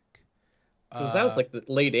Trek. Because that was like the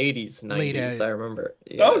late 80s, 90s. late 80s. I remember.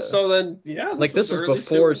 Yeah. Oh, so then yeah, like this was early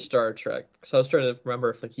before too. Star Trek. So I was trying to remember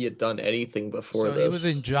if like he had done anything before So this. he was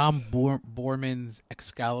in John Borman's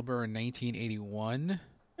Excalibur in 1981.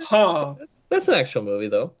 Huh? That's an actual movie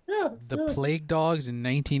though. Yeah. The yeah. Plague Dogs in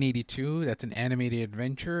 1982. That's an animated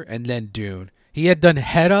adventure, and then Dune. He had done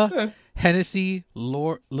Hedda, Yeah. Hennessy,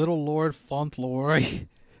 Little Lord Fauntleroy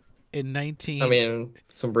in 19. I mean,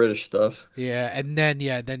 some British stuff. yeah, and then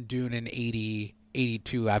Dune in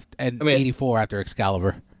 82 after, and I mean- 84 after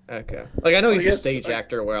Excalibur. Okay. Like I know Well, he's I a guess, stage like-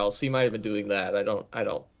 actor. Where else he might have been doing that? I don't.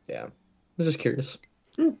 Yeah. I was just curious.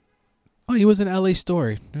 Oh, he was in L.A.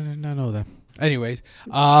 Story. I did not know that. Anyways,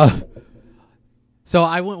 so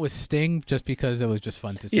I went with Sting just because it was just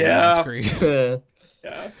fun to see him Yeah. on screen.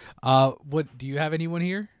 Yeah. What do you have anyone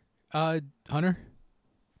here, Hunter?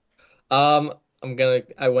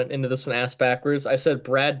 I went into this one ass backwards. I said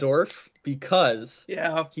Brad Dourif because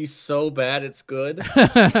Yeah. he's so bad it's good.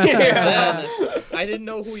 Yeah. Then I didn't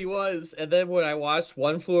know who he was, and then when I watched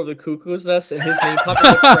One Flew Over the Cuckoo's Nest and his name popped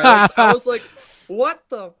in the credits, I was like, "What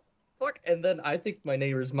the fuck?" And then I think my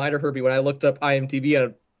neighbors might have heard me when I looked up IMDb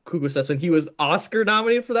on Cuckoo's Nest when he was Oscar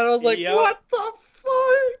nominated for that. I was like, Yep. "What the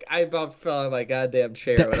fuck?" I about fell out of my goddamn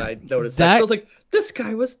chair That- when I noticed that. I was like, "This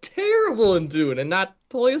guy was terrible in Dune, and not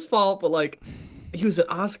totally his fault, but like." He was an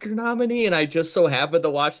Oscar nominee, and I just so happened to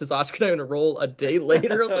watch this Oscar nominee role a day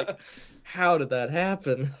later. I was like, how did that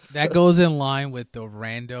happen? That goes in line with the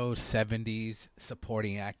rando 70s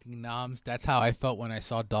supporting acting noms. That's how I felt when I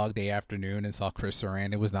saw Dog Day Afternoon and saw Chris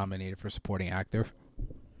Sarandon was nominated for supporting actor.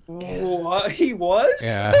 What? He was?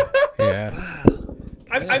 Yeah, yeah.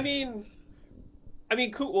 I mean,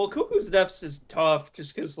 Cuckoo's Nest is tough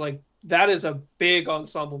just because, like, that is a big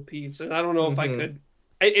ensemble piece, and I don't know if I Mm-hmm. could.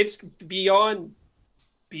 It's beyond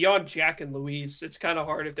Jack and Louise. It's kind of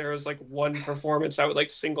hard if there was like one performance I would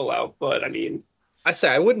like single out, but I mean, I say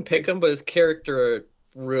I wouldn't pick him, but his character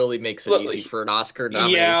really makes it easy for an Oscar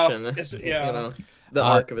yeah, nomination. yeah. You know, the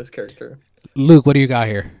arc of his character. Luke, what do you got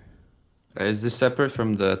here? Is this separate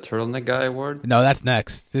from the Turtleneck Guy award? No, that's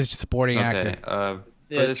next. This is just supporting Okay. actor.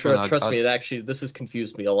 For Yeah, this one, trust me, this has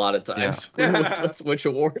confused me a lot of times. Which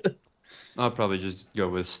award? I'll probably just go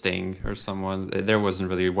with Sting or someone. There wasn't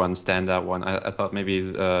really one standout one. I thought maybe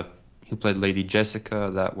he played Lady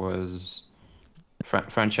Jessica. That was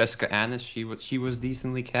Francesca Annis. She was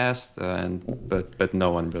decently cast, but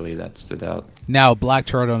no one really that stood out. Now, Black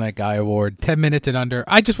Turtleneck Guy Award, 10 minutes and under.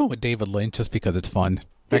 I just went with David Lynch just because it's fun.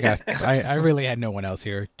 I really had no one else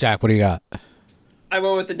here. Jack, what do you got? I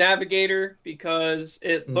went with the Navigator because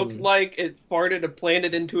it looked like it farted a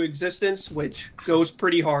planet into existence, which goes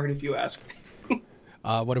pretty hard if you ask me.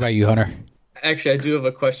 What about you, Hunter? Actually, I do have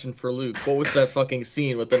a question for Luke. What was that fucking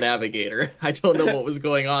scene with the Navigator? I don't know what was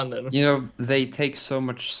going on then. You know, they take so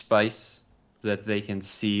much spice that they can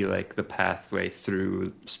see like the pathway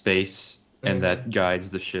through space, and that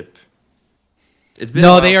guides the ship.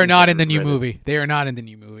 No, they are not in the new movie. They are not in the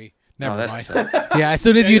new movie. Never mind. Yeah, as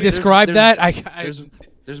soon as you described that,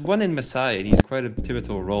 there's one in Messiah, and he's quite a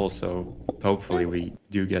pivotal role. So hopefully we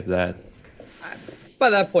do get that. By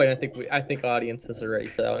that point, I think audiences are ready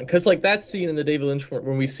for that one, because like that scene in the David Lynch one,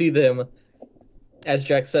 when we see them, as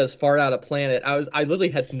Jack says, fart out a planet. I literally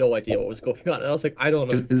had no idea what was going on, and I was like, I don't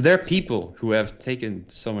know. Because there are people who have taken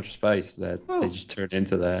so much spice that they just turn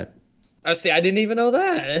into that. I didn't even know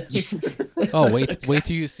that. Oh, wait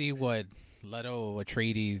till you see what Leto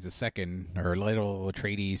Atreides II or Leto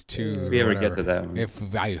Atreides II. If we ever get to that one.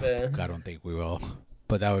 I don't think we will,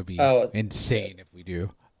 but that would be insane if we do.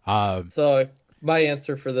 So my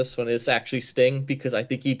answer for this one is actually Sting, because I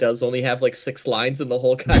think he does only have like 6 lines in the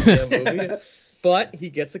whole goddamn movie, but he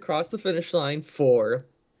gets across the finish line for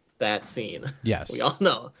that scene. Yes, we all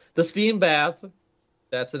know the steam bath.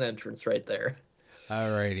 That's an entrance right there.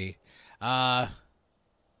 Alrighty.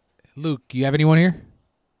 Luke, you have anyone here?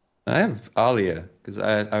 I have Alia, because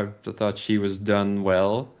I thought she was done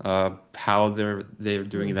well. How they're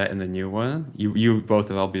doing that in the new one. You both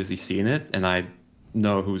have obviously seen it, and I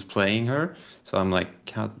know who's playing her. So I'm like,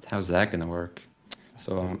 how's that gonna work?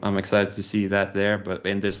 So I'm excited to see that there. But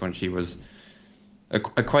in this one, she was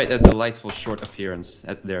quite a delightful short appearance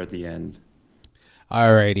at the end.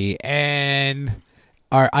 Alrighty, and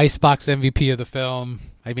our Icebox MVP of the film.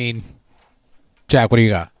 I mean, Jack, what do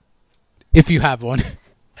you got? If you have one.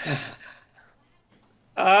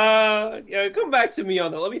 Yeah, come back to me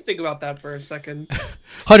on that. Let me think about that for a second.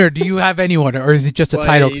 Hunter, do you have anyone, or is it just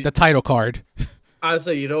the title card?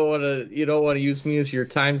 Honestly, you don't want to use me as your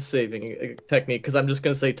time saving technique, because I'm just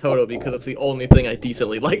gonna say Toto because it's the only thing I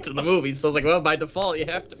decently liked in the movie. So I was like, well, by default, you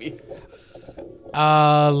have to be.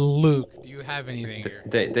 Luke, do you have anything here?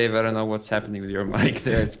 Dave, I don't know what's happening with your mic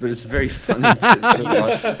there, but it's very funny to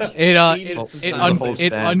watch.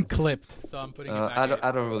 It unclipped, so I'm putting it back.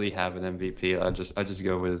 I don't really have an MVP. I just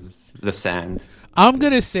go with The Sand. I'm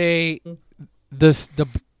gonna say the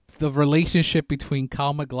relationship between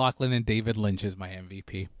Kyle MacLachlan and David Lynch is my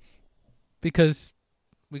MVP, because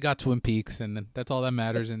we got Twin Peaks, and that's all that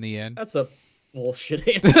matters in the end. That's a bullshit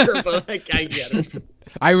answer, but I get it.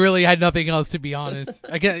 I really had nothing else, to be honest.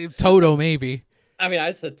 I get Toto, maybe. I mean,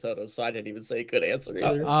 I said Toto, so I didn't even say a good answer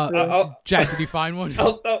either. Jack, did you find one?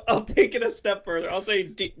 I'll take it a step further. I'll say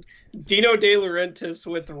Dino De Laurentiis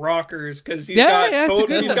with Rockers, because he's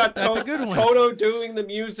got Toto doing the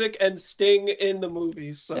music and Sting in the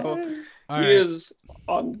movie, so he is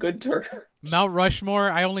on good terms. Mount Rushmore,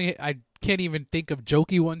 I can't even think of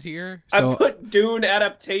jokey ones here. So. I put Dune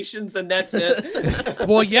adaptations, and that's it.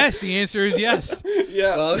 Well, yes, the answer is yes.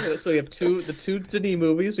 Yeah. Well, so we have the two Denis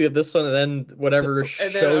movies. We have this one, and then whatever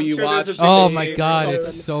show you watch. Oh my god,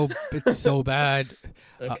 it's so bad.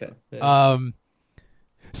 Okay.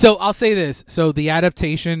 So I'll say this. So the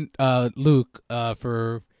adaptation, Luke,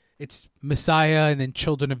 for it's Messiah and then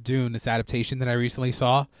Children of Dune, this adaptation that I recently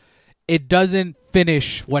saw, it doesn't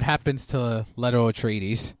finish what happens to Leto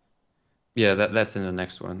Atreides. Yeah, that's in the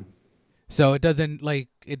next one. So it doesn't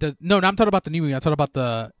No, I'm talking about the new movie. I'm talking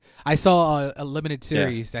about I saw a limited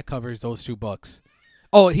series that covers those 2 books.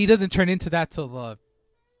 Oh, he doesn't turn into that till the.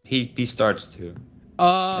 He starts to.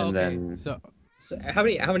 Oh, and okay. then so how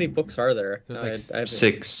many books are there? There's like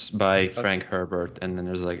 6 by Frank Herbert, and then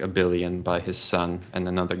there's like a billion by his son and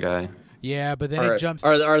another guy. Yeah, but then Are it jumps.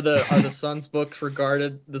 are the Sons books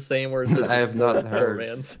regarded the same, or is it I have not heard.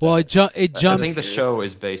 romance? Well, it I jumps. think the show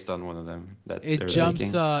is based on one of them that It they're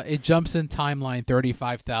jumps. making. It jumps in timeline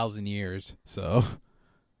 35,000 years. So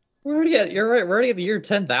We're already at. You're right. We're already at the year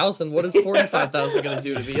 10,000. What is 45,000 going to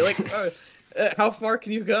do to me? Like, how far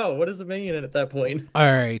can you go? What does it mean at that point? all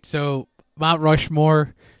right. So Mount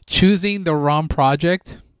Rushmore choosing the wrong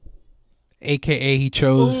project, aka he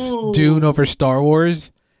chose Ooh. Dune over Star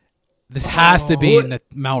Wars. This has to be in the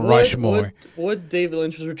Mount Rushmore. Would David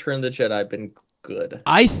Lynch's Return of the Jedi been good?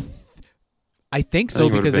 I think so I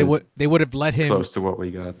think it because they would have let him. Close to what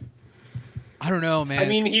we got. I don't know, man. I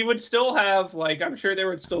mean, he would still have like I'm sure there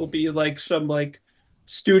would still be like some like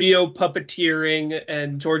studio puppeteering,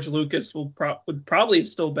 and George Lucas would probably have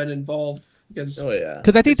still been involved because Oh yeah.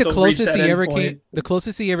 because I think the It's still reached closest that he ever endpoint. came, the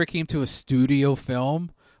closest he ever came to a studio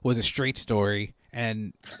film was A Straight Story,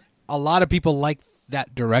 and a lot of people like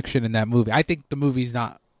that direction in that movie. I think the movie's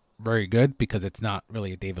not very good because it's not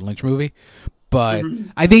really a David Lynch movie, but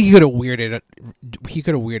I think he could have weirded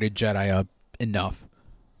Jedi up enough.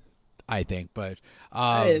 I think, but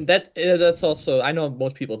And that's also, I know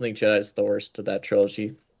most people think Jedi's the worst of that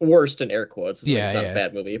trilogy. Worst in air quotes. Yeah, It's not yeah. a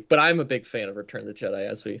bad movie, but I'm a big fan of Return of the Jedi,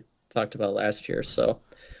 as we talked about last year. So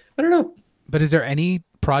I don't know. but is there any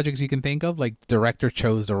projects you can think of like director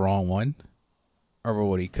chose the wrong one, or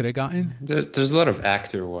what he could have gotten? There's a lot of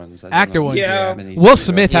actor ones. I don't Actor know ones, Yeah. how many Will we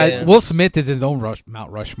Smith got. Yeah. Will Smith is his own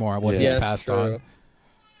Mount Rushmore. What he's Yeah, passed true.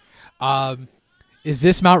 on. Is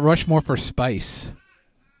this Mount Rushmore for spice?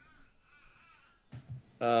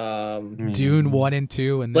 Dune 1 and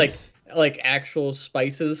 2 and Like this. actual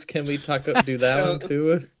spices. Can we do that one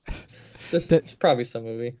too? There's probably some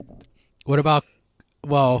movie. What about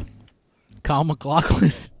Kyle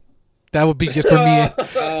MacLachlan? That would be just for me.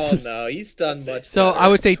 Oh no, he's done much. So better. I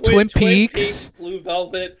would say Twin Peaks, Blue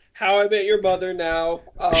Velvet, How I Met Your Mother. Now,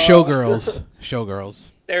 Showgirls.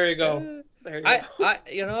 There you go. There you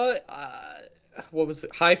go. What was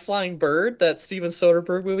it? High Flying Bird, that Steven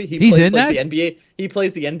Soderbergh movie. He's plays in like that? the NBA. He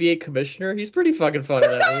plays the NBA commissioner. He's pretty fucking fun in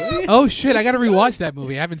that movie. Oh shit! I gotta rewatch that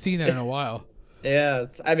movie. I haven't seen that in a while. Yeah,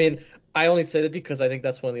 I mean, I only say that because I think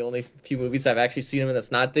that's one of the only few movies I've actually seen him in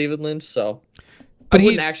that's not David Lynch. So, But I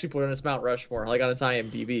wouldn't he's- actually put him as Mount Rushmore, like on his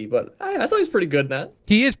IMDb. But I thought he was pretty good in that.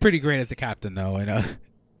 He is pretty great as a captain, though. In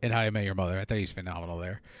How I Met Your Mother, I thought he's phenomenal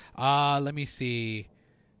there. Let me see.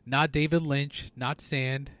 Not David Lynch, not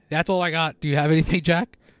Sand. That's all I got. Do you have anything,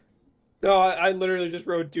 Jack? No, I literally just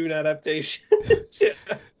wrote Dune adaptation. Shit.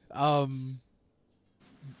 Hunter,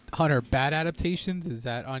 bad adaptations. Is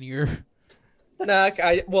that on your? Nah,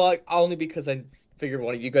 only because I figured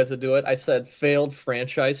one of you guys would do it. I said failed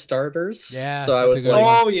franchise starters. Yeah, So I that's a was good like,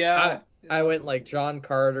 one. Oh yeah. I went like John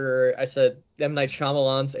Carter. I said M. Night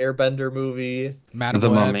Shyamalan's Airbender movie. Madam The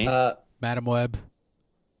Web. Mummy. Madam Web.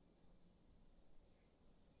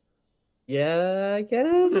 Yeah, I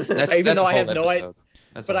guess. That's Even though a I have whole no idea, episode.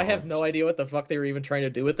 That's but a I whole have no idea what the fuck they were even trying to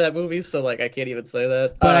do with that movie. So like, I can't even say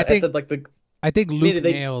that. But I think- said like the I think Luke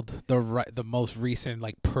they- nailed the most recent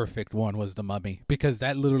like perfect one was The Mummy because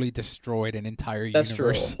that literally destroyed an entire that's true,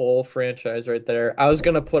 a universe. whole franchise right there. I was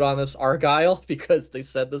gonna put on this Argyle because they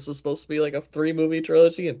said this was supposed to be like a 3-movie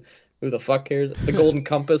trilogy, and who the fuck cares? The Golden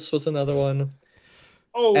Compass was another one.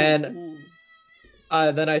 Oh. And-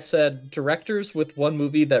 Then I said directors with one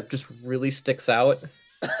movie that just really sticks out.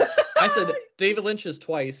 I said David Lynch's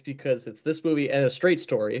twice because it's this movie and A Straight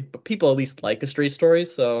Story, but people at least like A Straight Story,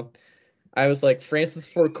 so I was like Francis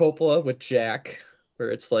Ford Coppola with Jack,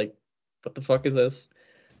 where it's like, what the fuck is this?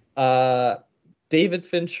 David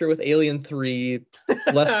Fincher with Alien 3,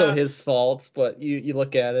 less so his fault, but you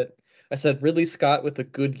look at it. I said Ridley Scott with A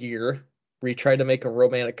Good Year, where he tried to make a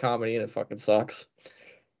romantic comedy and it fucking sucks.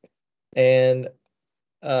 And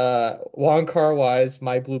Wong Kar-wai's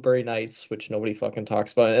My Blueberry Nights, which nobody fucking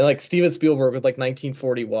talks about, and like Steven Spielberg with like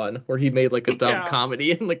 1941, where he made like a dumb Yeah.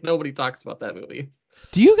 comedy, and like nobody talks about that movie.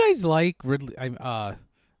 Do you guys like Ridley? I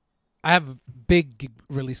have big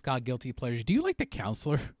Ridley Scott guilty pleasures. Do you like The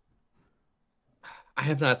Counselor? I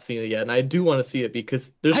have not seen it yet, and I do want to see it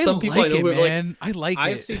because there's I some people like I know it, who have like. man. I like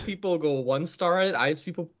I've it. seen people go 1 star on it. I've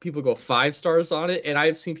seen people go 5 stars on it, and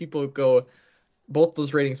I've seen people go both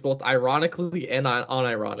those ratings, both ironically and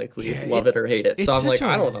unironically, Yeah, love it or hate it. So it's I'm like, such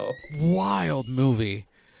a I don't know. Wild movie.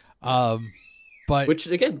 But Which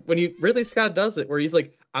again, when Ridley Scott does it, where he's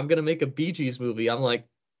like, "I'm gonna make a Bee Gees movie," I'm like,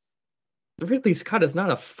 Ridley Scott is not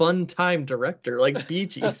a fun time director like Bee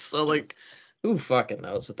Gees. So like, who fucking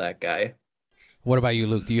knows with that guy? what about you,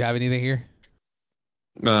 Luke? Do you have anything here?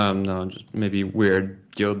 No, just maybe weird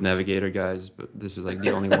Guild Navigator guys, but this is like the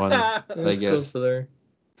only one, I That's close guess. to there.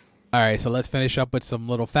 All right, so let's finish up with some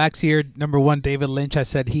little facts here. Number one, David Lynch has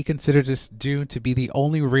said he considers this Dune to be the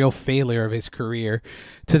only real failure of his career.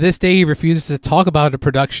 To this day, he refuses to talk about the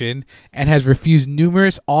production and has refused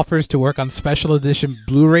numerous offers to work on special edition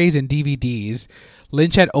Blu-rays and DVDs.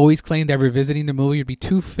 Lynch had always claimed that revisiting the movie would be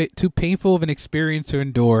too painful of an experience to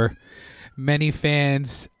endure. Many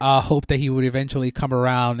fans hoped that he would eventually come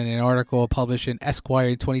around. In an article published in Esquire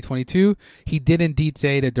in 2022, he did indeed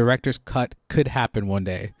say the director's cut could happen one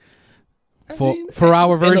day. For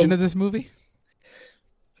our version of this movie,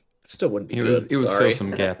 still wouldn't be good. It would fill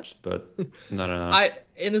some gaps, but not enough.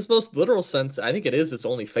 In his most literal sense, I think it is his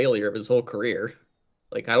only failure of his whole career.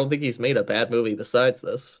 Like, I don't think he's made a bad movie besides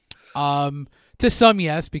this. To some,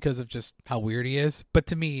 yes, because of just how weird he is. But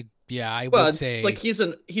to me, yeah, I would say like he's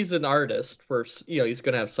an artist where he's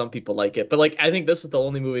gonna have some people like it. But like, I think this is the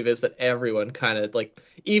only movie of his that everyone kind of like,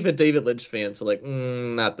 even David Lynch fans are like,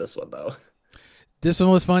 not this one though. This one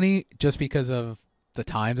was funny just because of the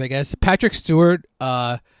times, I guess. Patrick Stewart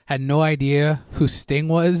had no idea who Sting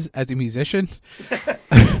was as a musician.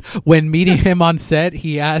 When meeting him on set,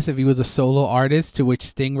 he asked if he was a solo artist, to which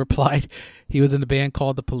Sting replied he was in a band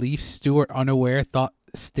called The Police. Stewart, unaware, thought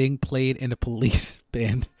Sting played in a Police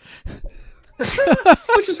band.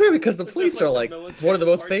 Which is weird because the Police are like one of the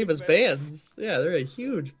most famous bands. Yeah, they're a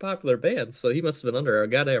huge popular band, so he must have been under a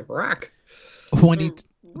goddamn rock.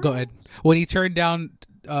 Go ahead. When he turned down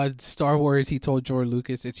Star Wars, he told George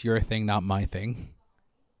Lucas, "It's your thing, not my thing."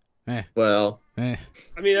 Well, I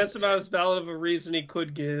mean, that's about as valid of a reason he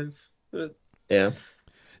could give. Yeah.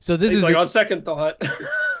 So this is like on second thought.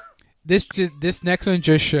 This next one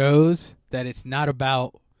just shows that it's not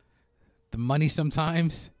about the money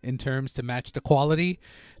sometimes in terms to match the quality.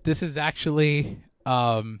 This is actually,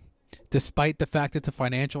 despite the fact it's a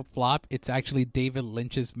financial flop, it's actually David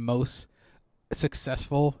Lynch's most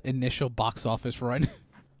successful initial box office run.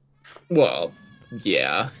 Well,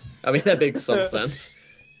 yeah. I mean, that makes some sense.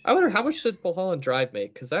 I wonder how much did Mulholland Drive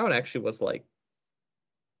make? Because that one actually was like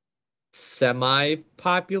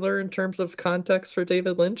semi-popular in terms of context for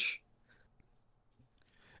David Lynch.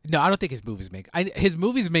 No, I don't think his movies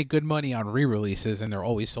make good money on re-releases, and they're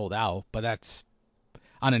always sold out. But that's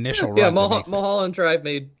on initial runs. Yeah, Mulholland Drive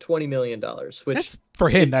made $20 million, which for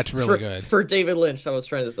him, that's really good. For David Lynch, I was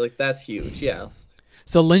trying to that's huge. Yeah.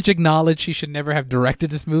 So Lynch acknowledged he should never have directed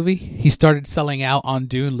this movie. He started selling out on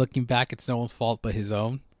Dune. Looking back, it's no one's fault but his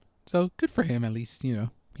own. So good for him. At least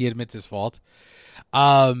he admits his fault.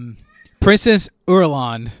 Princess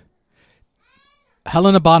Irulan,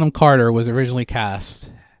 Helena Bonham Carter was originally cast.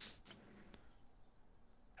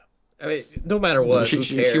 I mean, no matter what, who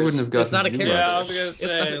cares? She wouldn't have gotten. It's not a character. Yeah, I was gonna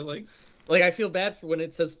say like I feel bad for when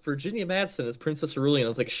it says Virginia Madsen as Princess Irulan. I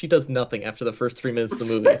was like, she does nothing after the first 3 minutes of the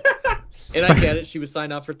movie. And I get it. She was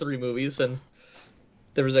signed out for 3 movies, and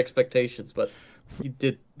there was expectations, but you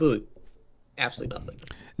did literally absolutely nothing.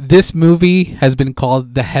 This movie has been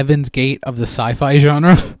called the Heaven's Gate of the sci-fi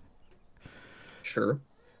genre. Sure.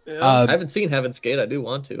 Yeah. I haven't seen Heaven's Gate. I do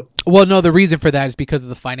want to. Well, no, the reason for that is because of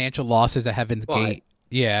the financial losses at Heaven's Gate.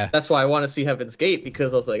 Yeah. That's why I want to see Heaven's Gate,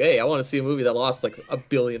 because I was like, hey, I want to see a movie that lost like $1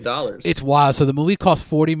 billion. It's wild. So the movie cost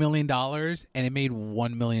 $40 million and it made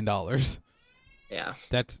 $1 million. Yeah.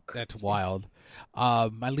 That's wild.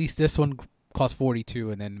 At least this one cost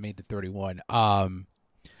 42 and then made the 31.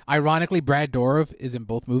 Ironically, Brad Dourif is in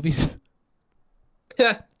both movies.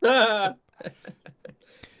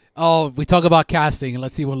 Oh, we talk about casting, and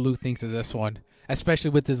let's see what Lou thinks of this one, especially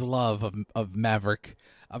with his love of Maverick.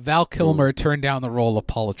 Val Kilmer turned down the role of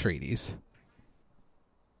Paul Atreides.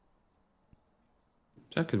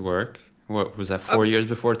 That could work. What was that? 4 years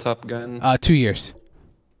before Top Gun? 2 years.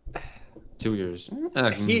 2 years.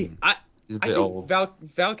 I He's a bit think old.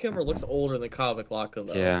 Val Kilmer looks older than Kyle MacLachlan,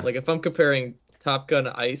 though. Yeah. Like, if I'm comparing Top Gun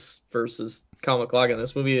Ice versus Kyle MacLachlan in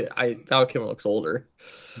this movie, Val Kilmer looks older.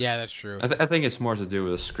 Yeah, that's true. I think it's more to do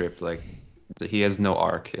with the script. Like, he has no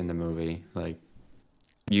arc in the movie. Like,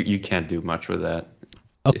 you can't do much with that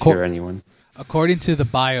if you're anyone. According to the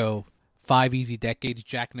bio, 5 Easy Decades,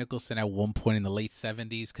 Jack Nicholson at one point in the late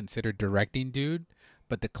 70s considered directing Dune,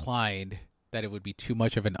 but declined that it would be too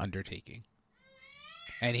much of an undertaking.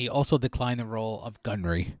 And he also declined the role of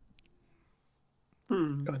Gunry.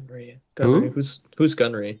 Gunry. Who? Who's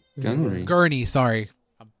Gunry? Gurney, sorry.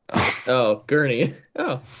 Oh, Gurney.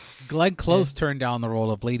 Oh. Glenn Close turned down the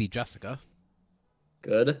role of Lady Jessica.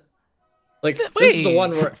 Good. Like, this is the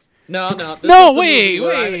one where... No. Wait.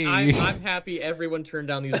 I'm happy everyone turned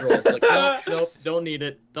down these roles. Like, nope, don't need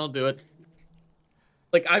it. Don't do it.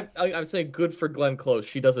 Like, I'm saying good for Glenn Close.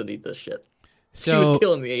 She doesn't need this shit. She was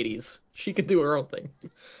killing the 80s. She could do her own thing.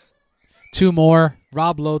 2 more.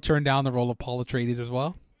 Rob Lowe turned down the role of Paul Atreides as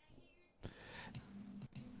well.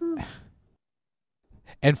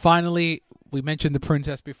 And finally, we mentioned the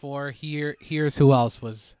princess before. Here's who else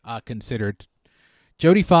was considered: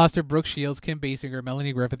 Jodie Foster, Brooke Shields, Kim Basinger,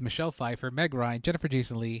 Melanie Griffith, Michelle Pfeiffer, Meg Ryan, Jennifer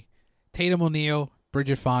Jason Leigh, Tatum O'Neal,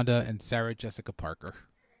 Bridget Fonda, and Sarah Jessica Parker.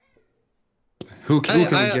 Who can we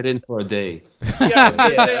get in for a day?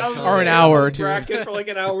 Or an hour or two. Bracket for like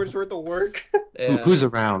an hour's worth of work. Yeah. Who's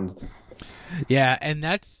around? Yeah, and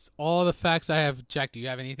that's all the facts I have. Jack, do you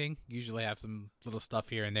have anything? Usually have some little stuff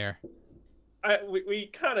here and there. We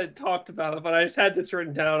kind of talked about it, but I just had this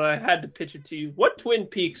written down. I had to pitch it to you. What Twin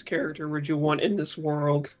Peaks character would you want in this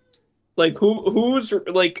world? Like whose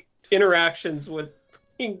like interactions with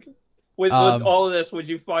all of this would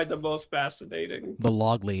you find the most fascinating? The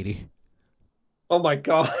log lady. Oh my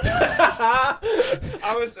god! I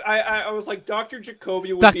was like, Dr.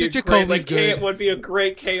 Jacoby would Dr. be a Jacoby's great, good. Would be a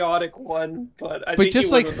great chaotic one, but I think just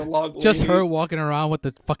he went like with the log lady. just her walking around with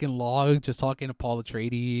the fucking log, just talking to Paul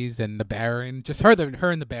Atreides and the Baron. Just her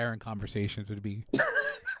and the Baron conversations would be.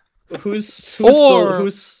 Who's the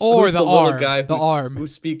little arm, guy the arm who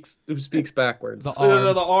speaks backwards? The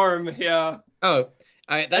arm. The arm, yeah. Oh,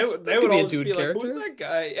 They that would could be all a just dude be like, character. who's that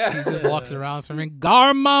guy? Yeah. He just walks around screaming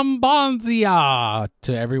Garmambanzia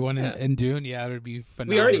to everyone Yeah. in Dune. Yeah, it would be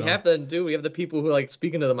phenomenal. We already have that in Dune. We have the people who like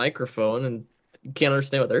speak into the microphone and can't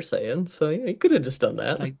understand what they're saying. So yeah, he could have just done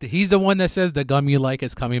that. Like he's the one that says the gum you like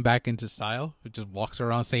is coming back into style. Who just walks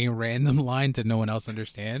around saying random lines that no one else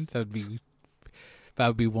understands. That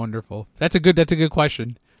would be wonderful. That's a good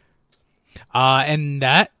question. And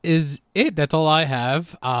that is it. That's all I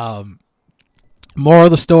have. Moral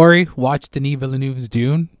of the story: watch Denis Villeneuve's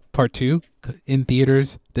Dune Part 2 in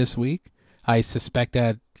theaters this week. I suspect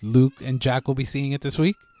that Luke and Jack will be seeing it this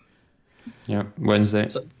week. Yeah, Wednesday.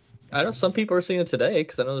 So, I know some people are seeing it today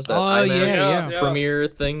because I know there's that Oh, IMAX yeah. premiere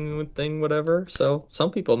thing, whatever. So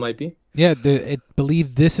some people might be. Yeah, I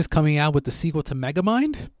believe this is coming out with the sequel to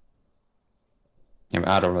Megamind. Yeah,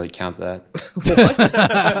 I don't really count that. What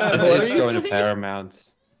are It's you going to saying? Paramount.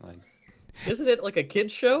 Like, Isn't it like a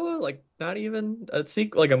kid's show? Like not even a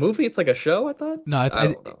sequel, like a movie? It's like a show. I thought. No, I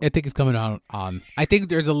don't know. I think it's coming out on. I think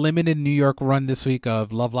there's a limited New York run this week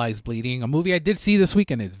of Love Lies Bleeding, a movie I did see this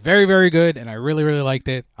weekend. It's very, very good, and I really, really liked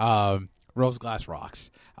it. Rose Glass rocks.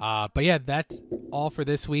 But yeah, that's all for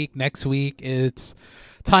this week. Next week, it's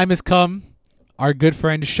time has come. Our good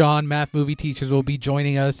friend Sean, Math Movie Teachers, will be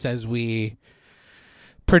joining us as we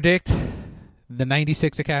predict the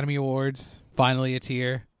 96 Academy Awards. Finally, it's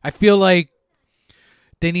here. I feel like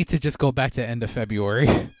they need to just go back to end of February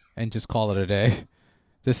and just call it a day.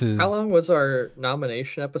 This is How long was our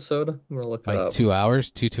nomination episode? I'm gonna look it like up. 2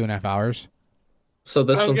 hours, 2.5 hours. So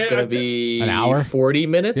this Okay, one's gonna okay. be An hour? 40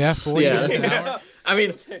 minutes. Yeah, 40 Yeah. minutes, an hour. I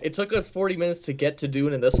mean, it took us 40 minutes to get to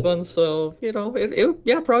Dune in this one, so it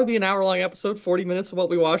probably be an hour-long episode, 40 minutes of what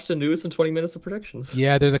we watched in news and 20 minutes of predictions.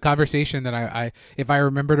 Yeah, there's a conversation that I if I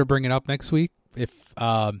remember to bring it up next week, if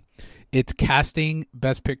it's casting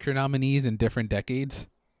Best Picture nominees in different decades.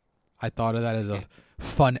 I thought of that as a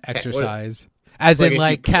fun exercise. As in,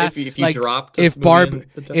 like, if you dropped this if movie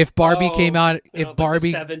if Barbie Oh, came out, you if know,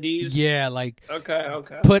 Barbie, like the 70s. yeah, like Okay.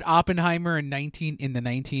 put Oppenheimer in the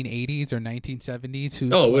 1980s or 1970s.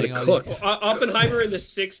 Who's Oh, it playing would've all cooked. these- Oppenheimer in the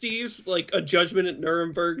 60s, like a Judgment at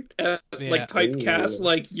Nuremberg, Yeah. like typecast, Ooh.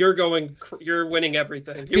 like you're winning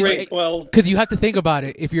everything. Could You're you- winning 12. Because you have to think about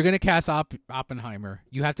it. If you're gonna cast Oppenheimer,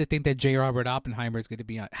 you have to think that J. Robert Oppenheimer is going to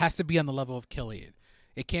be has to be on the level of Killian.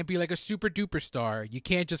 It can't be like a super duper star. You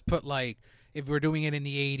can't just put like if we're doing it in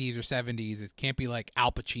the 80s or 70s, it can't be like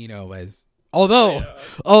Al Pacino as. Although,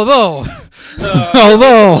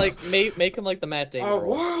 like make him like the Matt Damon Our role.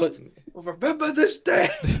 world will remember this day.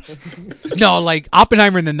 no, like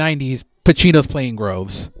Oppenheimer in the 90s, Pacino's playing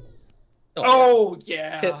Groves. Oh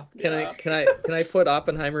yeah. Can yeah. I put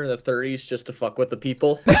Oppenheimer in the 30s just to fuck with the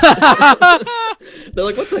people? They're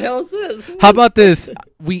like, what the hell is this? How about this?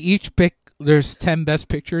 We each pick. There's 10 Best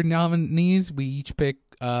Picture nominees. We each pick.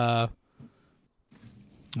 How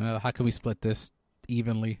can we split this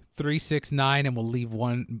evenly? 3, 6, 9, and we'll leave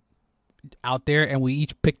one out there. And we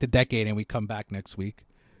each pick the decade, and we come back next week.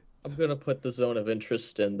 I'm gonna put the Zone of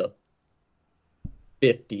Interest in the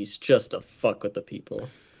 50s just to fuck with the people,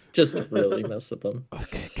 just to really mess with them.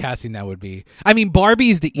 Okay, casting that would be. I mean,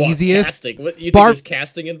 Barbie's the What, easiest. casting? What you think? Barb- There's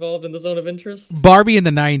casting involved in the Zone of Interest? Barbie in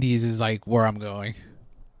the 90s is like where I'm going.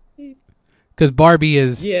 Because Barbie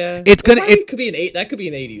is. Yeah, It's gonna. It could be that could be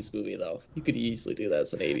an 80s movie though. You could easily do that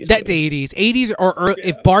as an 80s. That's movie. 80s. 80s or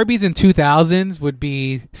if Barbie's in 2000s would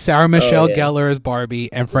be Sarah Michelle yeah. Gellar as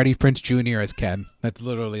Barbie and Freddie Prinze Jr. as Ken. That's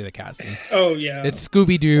literally the casting. Oh yeah. It's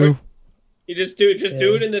Scooby Doo. You just do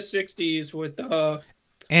it in the 60s with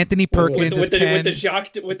Anthony Perkins with as Ken.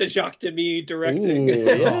 with the Jacques Demy directing. Ooh,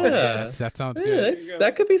 Oh, yeah. that sounds Yeah, good.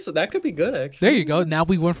 that could be good actually. There you go. Now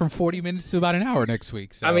we went from 40 minutes to about an hour next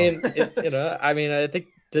week. So I mean, I think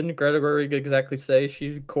didn't Greta Gerwig exactly say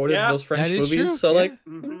she quoted those French that is movies? true. So Yeah.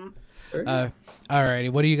 like, Alrighty,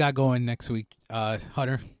 what do you got going next week,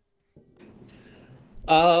 Hunter?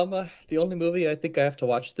 the only movie I think I have to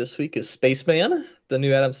watch this week is Spaceman, the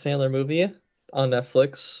new Adam Sandler movie on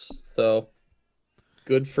Netflix. So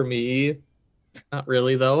good for me. Not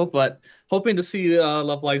really though, but hoping to see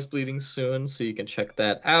Love Lies Bleeding soon, so you can check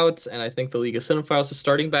that out. And I think the League of Cinephiles is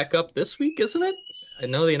starting back up this week, isn't it? I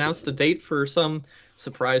know they announced a date for some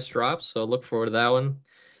surprise drop, so look forward to that one.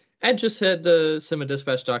 And just head to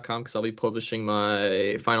cinemadispatch.com because I'll be publishing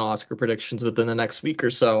my final Oscar predictions within the next week or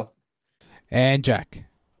so. And Jack.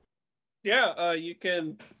 Yeah, you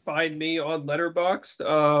can find me on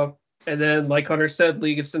Letterboxd. And then, like Hunter said,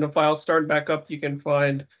 League of Cinephiles starting back up. You can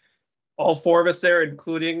find all four of us there,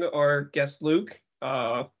 including our guest Luke,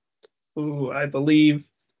 who I believe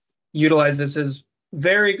utilizes his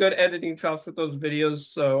very good editing chops with those videos.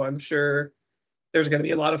 So I'm sure there's going to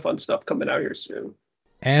be a lot of fun stuff coming out here soon.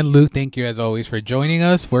 And Luke, thank you as always for joining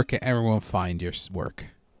us. Where can everyone find your work?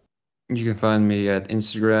 You can find me at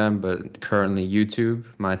Instagram, but currently YouTube.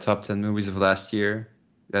 My top 10 movies of last year.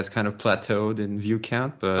 That's kind of plateaued in view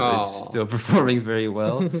count, but it's still performing very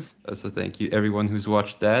well. So thank you everyone who's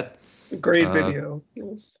watched that. Great video.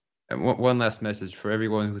 And one last message for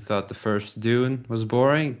everyone who thought the first Dune was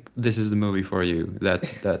boring. This is the movie for you.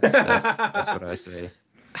 That's what I say.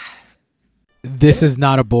 This is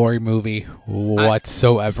not a boring movie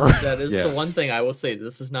whatsoever. That is the one thing I will say.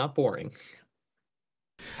 This is not boring.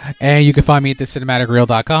 And you can find me at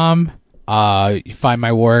thecinematicreel.com. You find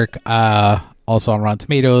my work also on Rotten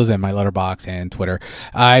Tomatoes and my Letterboxd and Twitter.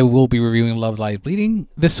 I will be reviewing Love Lies Bleeding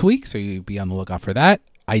this week, so you'll be on the lookout for that.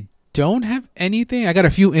 I don't have anything. I got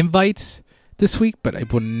a few invites this week, but I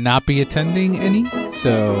will not be attending any.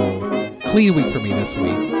 So clean week for me this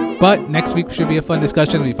week. But next week should be a fun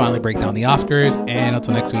discussion. We finally break down the Oscars. And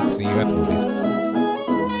until next week, see you at the movies.